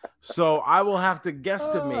 So I will have to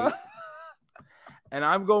guesstimate. And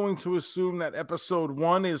I'm going to assume that episode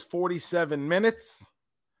 1 is 47 minutes.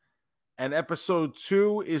 And episode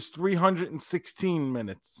 2 is 316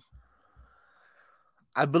 minutes.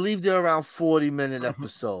 I believe they're around 40-minute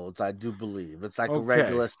episodes. I do believe. It's like a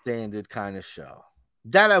regular standard kind of show.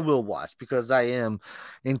 That I will watch because I am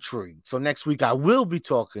intrigued. So next week I will be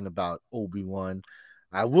talking about Obi-Wan.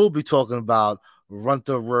 I will be talking about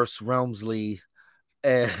Runter vs. Relmsley.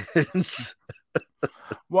 And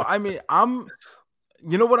well, I mean,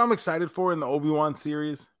 you know what I'm excited for in the Obi-Wan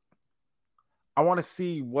series? I want to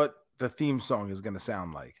see what the theme song is going to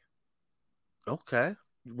sound like. Okay.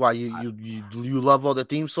 Why you love all the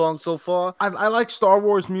theme songs so far? I like Star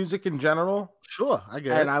Wars music in general. Sure, I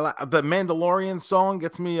get And it. I like the Mandalorian song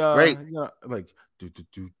gets me Great. you know, like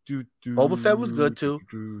Boba Fett was good too.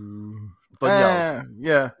 But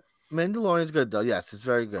yeah. Mandalorian's good though. Yes, it's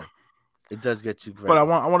very good. It does get you great. But I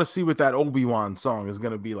want to see what that Obi-Wan song is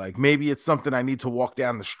going to be like. Maybe it's something I need to walk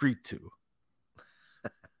down the street to.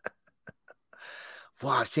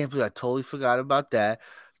 Wow, I can't believe I totally forgot about that.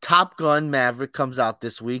 Top Gun Maverick comes out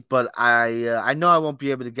this week, but I know I won't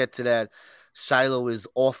be able to get to that. Shiloh is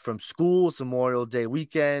off from school. It's Memorial Day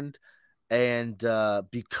weekend, and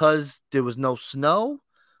because there was no snow,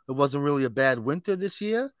 it wasn't really a bad winter this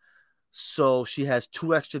year. So she has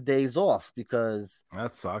 2 extra days off because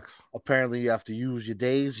That sucks. apparently you have to use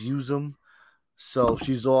them. So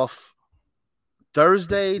she's off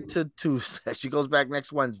Thursday to Tuesday. She goes back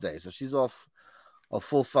next Wednesday. So she's off a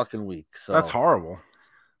full fucking week. So That's horrible.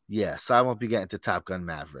 yeah, so I won't be getting to Top Gun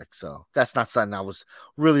Maverick. So that's not something I was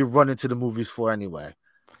really running to the movies for anyway.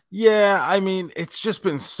 Yeah, I mean, it's just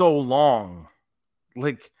been so long.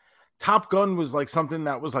 Like Top Gun was like something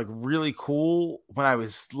that was like really cool when I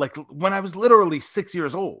was literally 6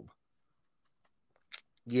 years old.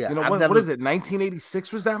 Yeah, You know, what is it?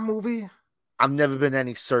 1986 was that movie? I've never been in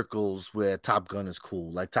any circles where Top Gun is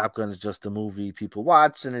cool. Like Top Gun is just a movie people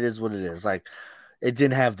watch, and it is what it is. Like it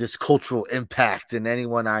didn't have this cultural impact in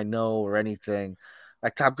anyone I know or anything.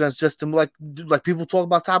 Like Top Gun's just like people talk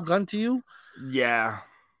about Top Gun to you. Yeah.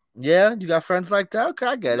 Yeah, you got friends like that. Okay,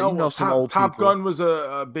 I get it. You know, some old Top people. Gun was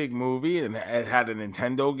a big movie, and it had a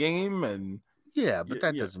Nintendo game, and yeah, but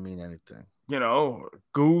that doesn't mean anything. You know,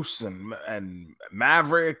 Goose and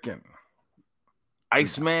Maverick and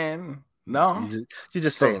Iceman. No, you're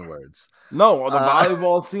just saying words. No, the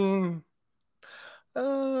volleyball scene.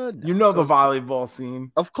 No, you know the volleyball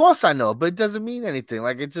scene. Of course I know, but it doesn't mean anything.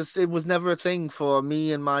 Like it was never a thing for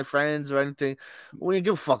me and my friends or anything. We didn't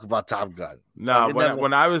give a fuck about Top Gun. No, like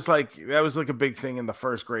when I was like, that was like a big thing in the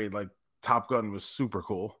first grade. Like Top Gun was super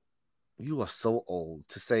cool. You are so old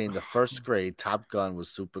to say in the first grade Top Gun was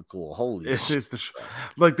super cool. Holy shit.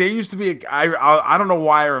 Like there used to be I don't know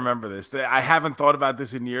why I remember this. I haven't thought about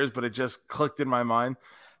this in years, but it just clicked in my mind.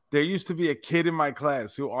 There used to be a kid in my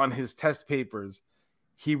class who on his test papers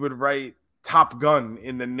he would write Top Gun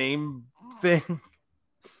in the name thing.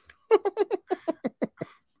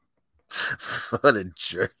 What a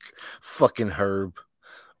jerk. Fucking Herb.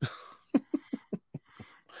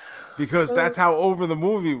 Because that's how over the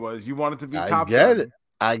movie was. You wanted to be Top Gun. I get it.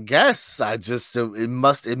 I guess I just it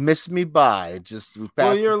missed me by. It just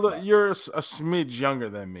well, you're a smidge younger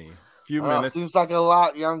than me. A few minutes. Seems like a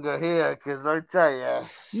lot younger here, because I tell you.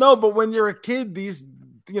 No, but when you're a kid, these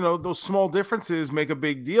those small differences make a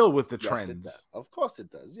big deal with the trends. Of course it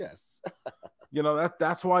does. Yes.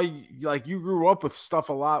 That's why you grew up with stuff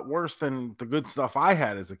a lot worse than the good stuff I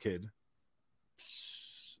had as a kid.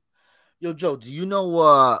 Yo, Joe, do you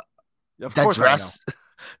know of course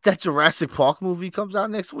that Jurassic Park movie comes out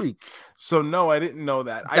next week? So no, I didn't know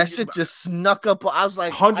that. That shit just snuck up. I was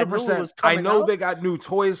like, 100%. I know they got new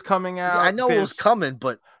toys coming out. Yeah, I know it was coming,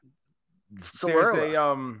 but so there's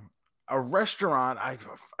early. A restaurant.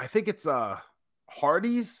 I think it's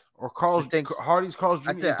Hardee's or Carl's Jr.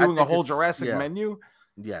 is doing a whole Jurassic menu.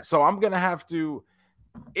 Yeah. So I'm gonna have to.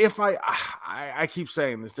 If I keep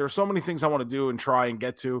saying this, there are so many things I want to do and try and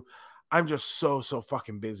get to. I'm just so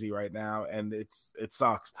fucking busy right now, and it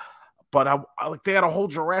sucks. But I like they had a whole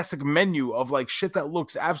Jurassic menu of like shit that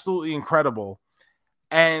looks absolutely incredible,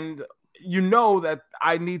 and you know that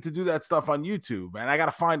I need to do that stuff on YouTube, and I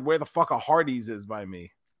gotta find where the fuck a Hardee's is by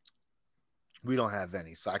me. We don't have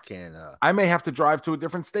any, so I can't. I may have to drive to a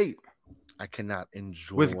different state. I cannot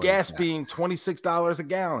enjoy with gas being $26 a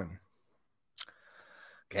gallon.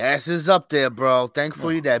 Gas is up there, bro.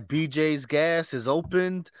 Thankfully, that BJ's gas is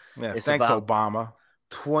opened. Yeah, it's thanks, Obama.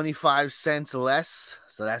 25 cents less,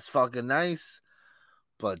 so that's fucking nice.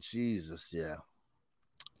 But Jesus, yeah,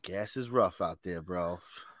 gas is rough out there, bro.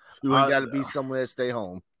 You ain't got to be somewhere to stay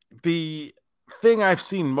home. The thing I've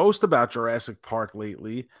seen most about Jurassic Park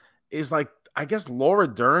lately is like, I guess Laura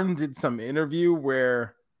Dern did some interview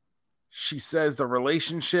where she says the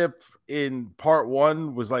relationship in part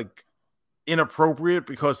 1 was like inappropriate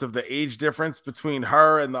because of the age difference between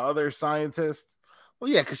her and the other scientist. Well,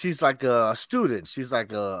 yeah, because she's like a student. She's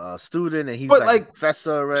like a student, and he's like a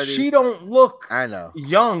professor already. She don't look, I know,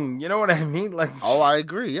 young. You know what I mean? Like, oh, I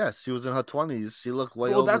agree. Yes, she was in her 20s. She looked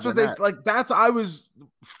way older. That's what they like. I was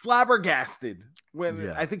flabbergasted when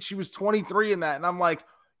I think she was 23 in that, and I'm like,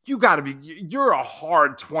 you got to be. You're a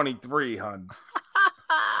hard 23, hun.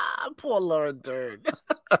 Poor Laura Dern.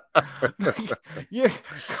 Yeah,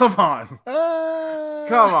 come on.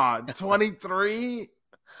 Come Ah. on. 23?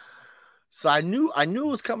 So I knew it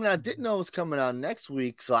was coming out. Didn't know it was coming out next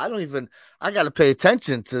week. So I got to pay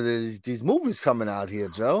attention to these movies coming out here,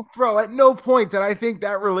 Joe. Bro, at no point did I think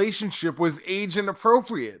that relationship was age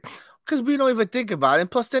inappropriate. Because we don't even think about it.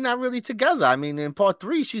 And plus, they're not really together. I mean, in part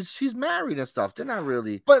 3, she's married and stuff. They're not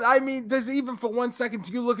really. But I mean, does even for 1 second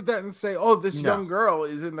do you look at that and say, "Oh, this No. young girl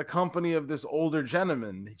is in the company of this older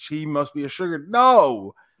gentleman. She must be a sugar."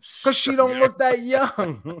 No, because she don't look that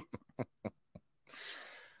young.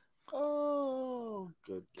 Oh,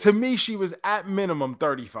 good. To me, she was at minimum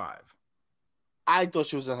 35. I thought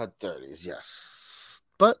she was in her 30s. Yes,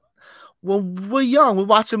 but well, we're young. We're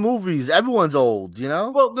watching movies. Everyone's old, you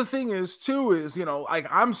know. Well, the thing is, too, is, like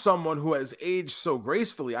I'm someone who has aged so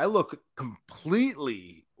gracefully. I look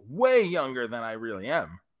completely way younger than I really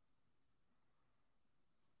am.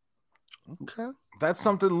 Okay. That's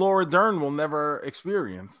something Laura Dern will never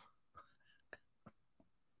experience.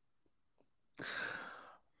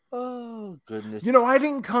 Oh, goodness. I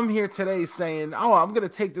didn't come here today saying, "Oh, I'm going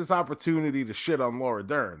to take this opportunity to shit on Laura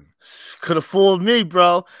Dern." Could have fooled me,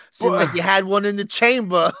 bro. Seemed like you had one in the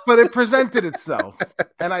chamber. But it presented itself,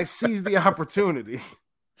 and I seized the opportunity.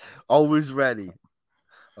 Always ready,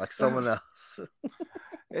 like someone else.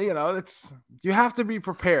 You have to be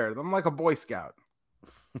prepared. I'm like a Boy Scout.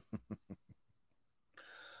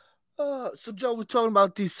 So, Joe, we're talking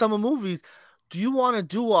about these summer movies. Do you want to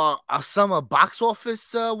do our summer box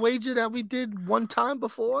office wager that we did one time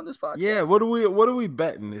before on this podcast? Yeah, what are we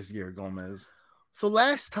betting this year, Gomez? So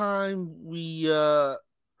last time we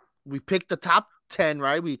picked the top 10,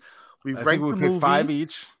 right? We ranked the movies, 5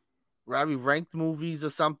 each. Right? We ranked movies or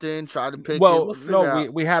something, try to pick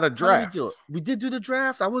we had a draft. We did do the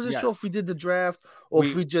draft. I wasn't sure if we did the draft or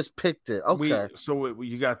if we just picked it. Okay. So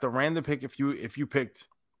you got the random pick. If you picked,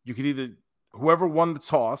 you could either, whoever won the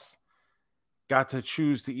toss got to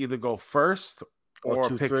choose to either go first or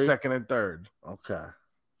pick 3? Second and third. Okay.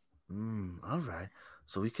 All right.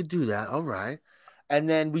 So we could do that. All right. And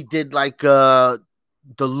then we did like the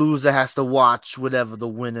loser has to watch whatever the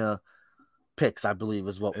winner picks, I believe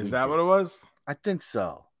is what is that did. What it was? I think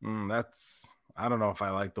so. I don't know if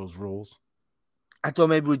I like those rules. I thought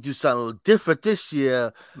maybe we'd do something a little different this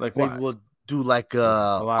year. Like maybe what? We'll do like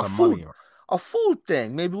a lot of food, money. A food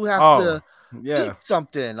thing. Maybe we have to eat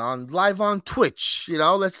something live on Twitch.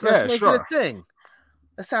 Let's make it a thing.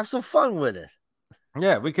 Let's have some fun with it.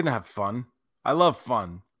 Yeah, we can have fun. I love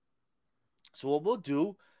fun. So what we'll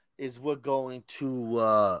do is we're going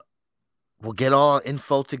to we'll get all our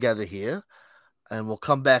info together here, and we'll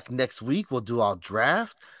come back next week. We'll do our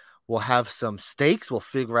draft. We'll have some stakes. We'll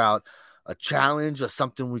figure out a challenge or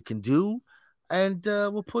something we can do, and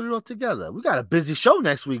we'll put it all together. We got a busy show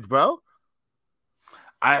next week, bro.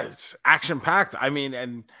 It's action-packed. I mean,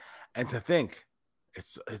 and to think,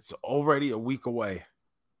 it's already a week away,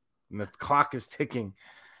 and the clock is ticking.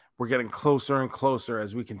 We're getting closer and closer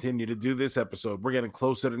as we continue to do this episode. We're getting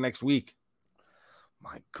closer to next week.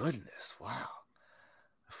 My goodness. Wow.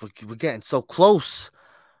 We're getting so close.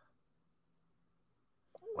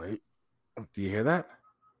 Wait. Do you hear that?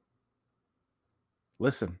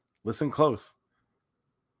 Listen close.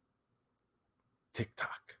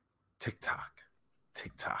 Tick-tock, tick-tock,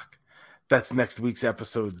 tick-tock. That's next week's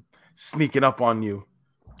episode. Sneaking up on you.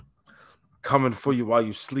 Coming for you while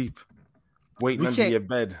you sleep. Waiting under your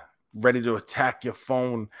bed. Ready to attack your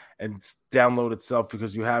phone and download itself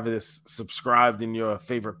because you have this subscribed in your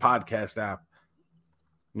favorite podcast app.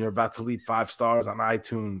 And you're about to leave 5 stars on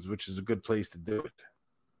iTunes, which is a good place to do it.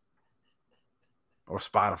 Or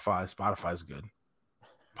Spotify. Spotify's good.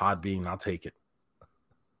 Podbean, I'll take it.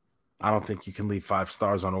 I don't think you can leave 5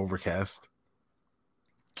 stars on Overcast.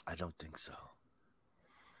 I don't think so.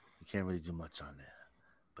 You can't really do much on there.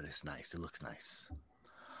 But it's nice. It looks nice.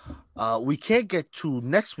 We can't get to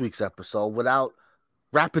next week's episode without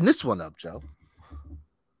wrapping this one up, Joe.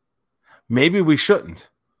 Maybe we shouldn't.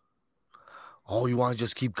 Oh, you want to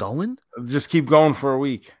just keep going? Just keep going for a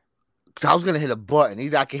week. Because I was going to hit a button.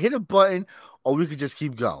 Either I could hit a button or we could just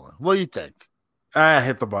keep going. What do you think?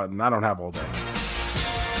 Hit the button. I don't have all day.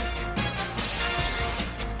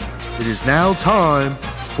 It is now time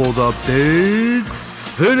for the big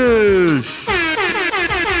finish.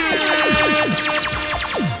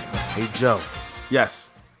 Hey, Joe. Yes.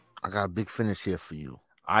 I got a big finish here for you.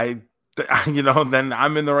 Then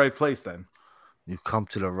I'm in the right place then. You come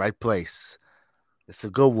to the right place. It's a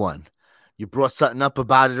good one. You brought something up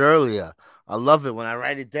about it earlier. I love it when I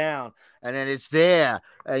write it down and then it's there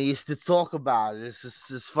and you used to talk about it. It's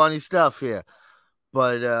just funny stuff here.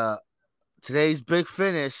 But today's big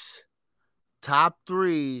finish, Top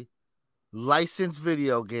 3 licensed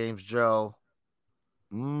video games, Joe.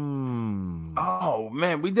 Oh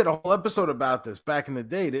man, we did a whole episode about this back in the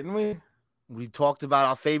day, didn't we? We talked about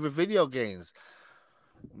our favorite video games.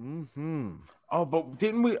 Oh, but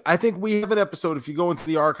didn't we? I think we have an episode. If you go into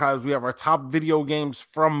the archives, we have our top video games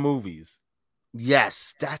from movies.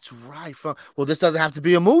 Yes, that's right. Well, this doesn't have to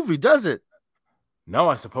be a movie, does it? No,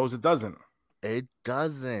 I suppose it doesn't. It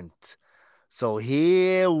doesn't. So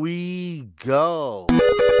here we go.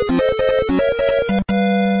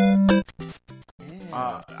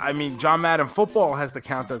 I mean, John Madden Football has to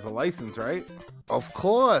count as a license, right? Of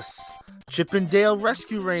course. Chippendale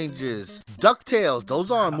Rescue Rangers, DuckTales.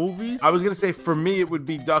 Those aren't movies. I was gonna say for me it would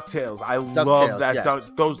be DuckTales. I DuckTales, love that.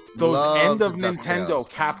 yes. Those Love end of the Nintendo DuckTales.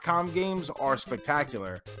 Capcom games are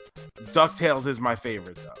spectacular. DuckTales is my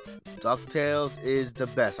favorite though. DuckTales is the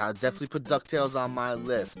best. I'll definitely put DuckTales on my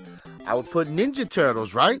list. I would put Ninja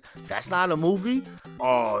Turtles, right? That's not a movie.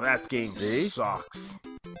 Oh, that game See? sucks.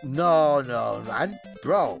 No.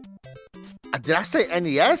 Bro. Did I say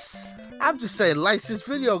NES? I'm just saying licensed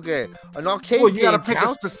video game. An arcade Well, you game gotta pick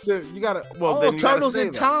counts? a specific. You gotta. Well, Oh, then you Turtles gotta say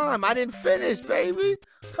in that. Time. I didn't finish, baby.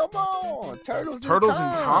 Come on. Turtles Turtles in in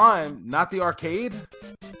Time. Time, not the arcade.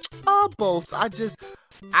 Both.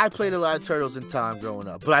 I played a lot of Turtles in Time growing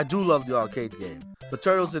up, but I do love the arcade game. But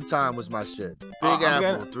Turtles in Time was my shit. Big I'm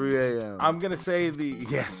Apple, gonna- 3 a.m. I'm gonna say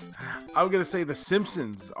the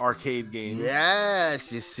Simpsons arcade game.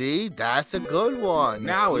 Yes, you see, that's a good one. You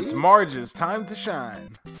Now see? it's Marge's time to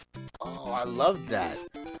shine. Oh, I love that.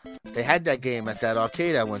 They had that game at that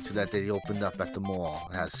arcade I went to that they opened up at the mall.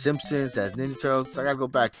 It has Simpsons, it has Ninja Turtles. I gotta go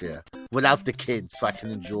back there without the kids so I can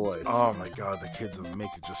enjoy. Oh my god, the kids make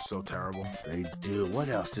it just so terrible. They do. What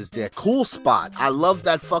else is there? Cool Spot. I love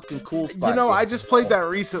that fucking Cool Spot. You know, game. I just played that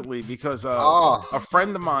recently because Oh. a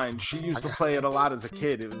friend of mine, she used to play it a lot as a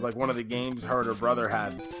kid. It was like one of the games her and her brother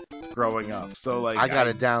had growing up. So like I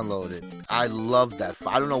gotta download it. I love that.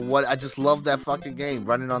 I don't know what. I just love that fucking game.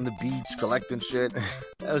 Running on the beach, collecting shit.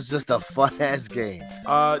 That was just a fun ass game.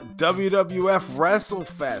 WWF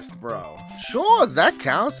WrestleFest, bro. Sure, that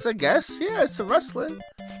counts. I guess. Yeah, it's a wrestling.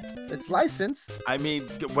 It's licensed. I mean,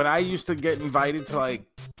 when I used to get invited to like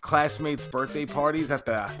classmates' birthday parties at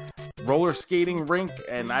the roller skating rink,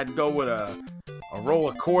 and I'd go with a roll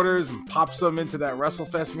of quarters and pop some into that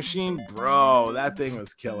WrestleFest machine, bro, that thing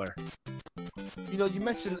was killer. You know, you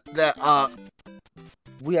mentioned that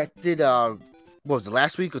we did what was it,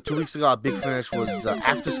 last week or 2 weeks ago? Our big finish was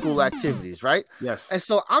after school activities, right? Yes. And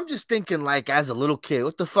so I'm just thinking, like, as a little kid,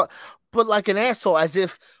 what the fuck? But like an asshole, as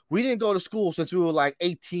if we didn't go to school since we were like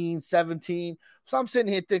 18, 17. So I'm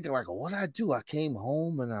sitting here thinking, like, what did I do? I came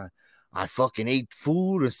home and I fucking ate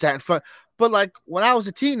food and sat in front. But like when I was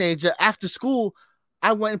a teenager, after school,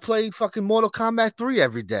 I went and played fucking Mortal Kombat 3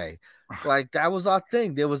 every day. Like that was our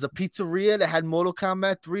thing. There was a pizzeria that had Mortal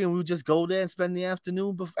Kombat 3, and we would just go there and spend the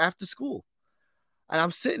afternoon after school. And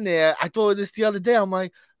I'm sitting there. I thought of this the other day. I'm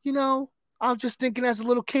like, you know, I'm just thinking as a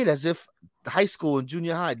little kid, as if high school and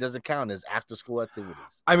junior high doesn't count as after school activities.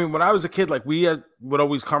 I mean, when I was a kid, like we would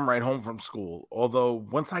always come right home from school. Although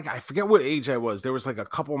once I forget what age I was, there was like a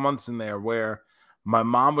couple months in there where my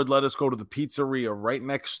mom would let us go to the pizzeria right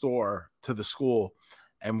next door to the school,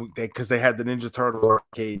 and because they had the Ninja Turtle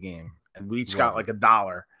arcade game, and we each got like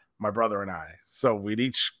 $1, my brother and I. So we'd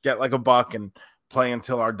each get like $1 and play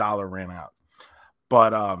until our dollar ran out.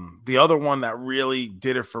 But the other one that really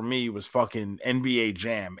did it for me was fucking NBA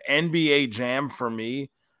Jam. NBA Jam for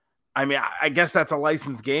me, I mean, I guess that's a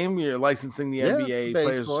licensed game. You're licensing the NBA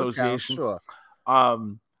Players Association. Counts,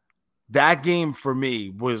 sure. That game for me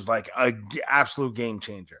was like an absolute game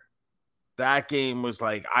changer. That game was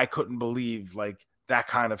like, I couldn't believe like that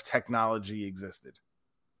kind of technology existed.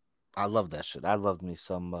 I love that shit. I loved me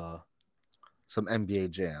some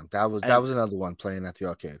NBA Jam. That was another one playing at the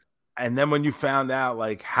arcade. And then when you found out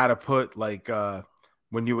like how to put like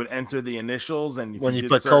when you would enter the initials and when you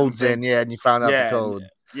put codes things, in, and you found out the code.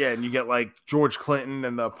 And you get like George Clinton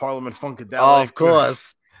and the Parliament Funkadelic. Oh, of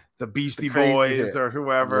course. The Beastie Boys or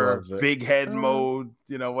whoever, Big Head Mode,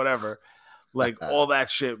 you know, whatever. Like all that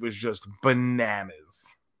shit was just bananas.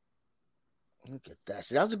 Look at that.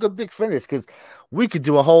 See, that was a good big finish because we could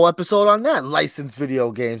do a whole episode on that. Licensed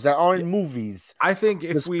video games that aren't movies. I think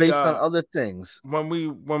if we based on other things. When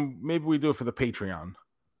maybe we do it for the Patreon.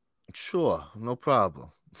 Sure, no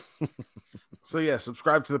problem. So yeah,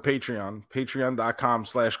 subscribe to the Patreon,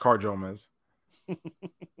 patreon.com/CarJomez.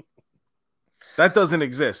 That doesn't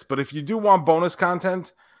exist, but if you do want bonus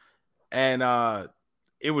content and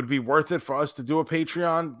it would be worth it for us to do a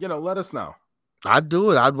Patreon, you know, let us know. I'd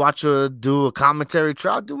do it. I'd watch her do a commentary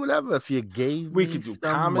track. I'd do whatever if you gave We me could do some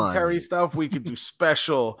commentary money. stuff. We could do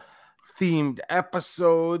special themed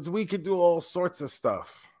episodes. We could do all sorts of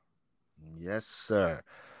stuff. Yes, sir.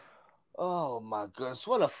 Oh my goodness,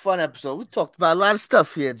 what a fun episode. We talked about a lot of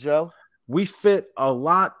stuff here, Joe. We fit a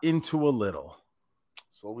lot into a little.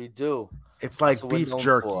 That's what we do. It's like That's what we're beef known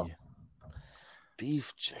jerky. for.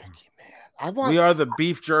 Beef jerky, man. We are the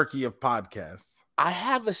beef jerky of podcasts. I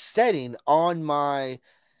have a setting on my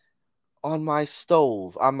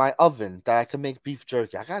stove, on my oven, that I can make beef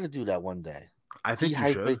jerky. I got to do that one day. I think you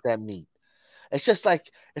should. Dehydrate that meat. It's just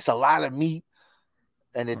like it's a lot of meat,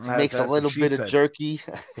 and it makes a little bit of jerky.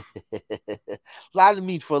 A lot of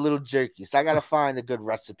meat for a little jerky. So I got to find a good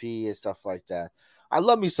recipe and stuff like that. I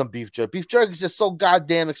love me some beef jerky. Beef jerky is just so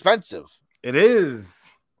goddamn expensive. It is.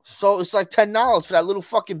 So it's like $10 for that little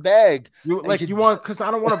fucking bag. You want, because I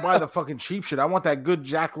don't want to buy the fucking cheap shit. I want that good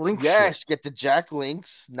Jack Link yes, shit. Get the Jack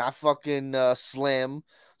Links, not fucking Slim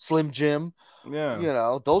Jim. Yeah. You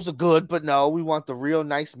know, those are good, but no, we want the real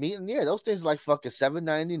nice meat. And yeah, those things are like fucking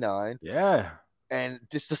 $7.99. Yeah. And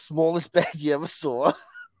just the smallest bag you ever saw.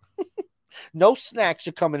 No snack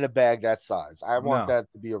should come in a bag that size. I want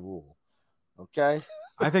that to be a rule. Okay?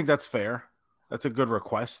 I think that's fair. That's a good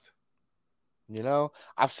request. You know,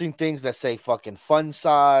 I've seen things that say fucking fun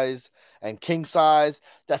size and king size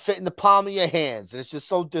that fit in the palm of your hands. And it's just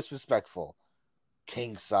so disrespectful.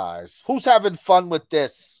 King size. Who's having fun with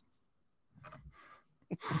this?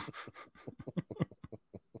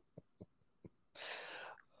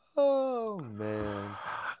 Oh, man.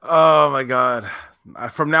 Oh, my God.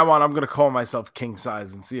 From now on, I'm going to call myself king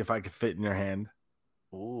size and see if I can fit in your hand.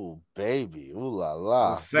 Ooh, baby. Ooh la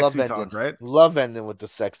la. Sexy talk, right? Love ending with the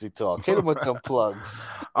sexy talk. Hit him with them plugs.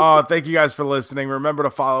 Oh, thank you guys for listening. Remember to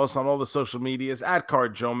follow us on all the social medias at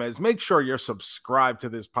Card Jomez. Make sure you're subscribed to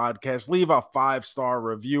this podcast. Leave a 5-star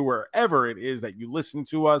review wherever it is that you listen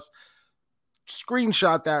to us.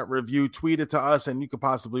 Screenshot that review, tweet it to us, and you could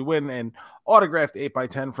possibly win an autographed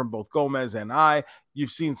 8x10 from both Gomez and I.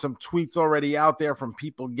 You've seen some tweets already out there from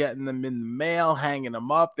people getting them in the mail, hanging them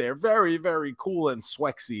up. They're very, very cool and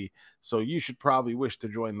swexy, so you should probably wish to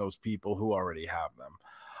join those people who already have them.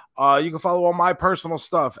 You can follow all my personal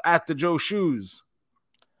stuff at the Joe Shoes.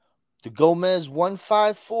 The Gomez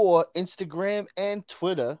 154, Instagram and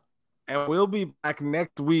Twitter. And we'll be back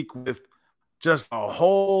next week with just a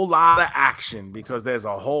whole lot of action, because there's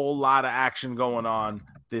a whole lot of action going on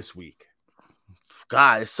this week.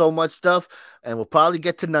 Guys, so much stuff, and we'll probably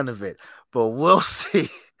get to none of it, but we'll see.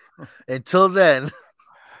 Until then,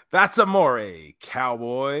 that's amore,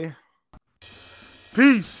 cowboy.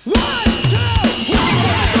 Peace. 1, 2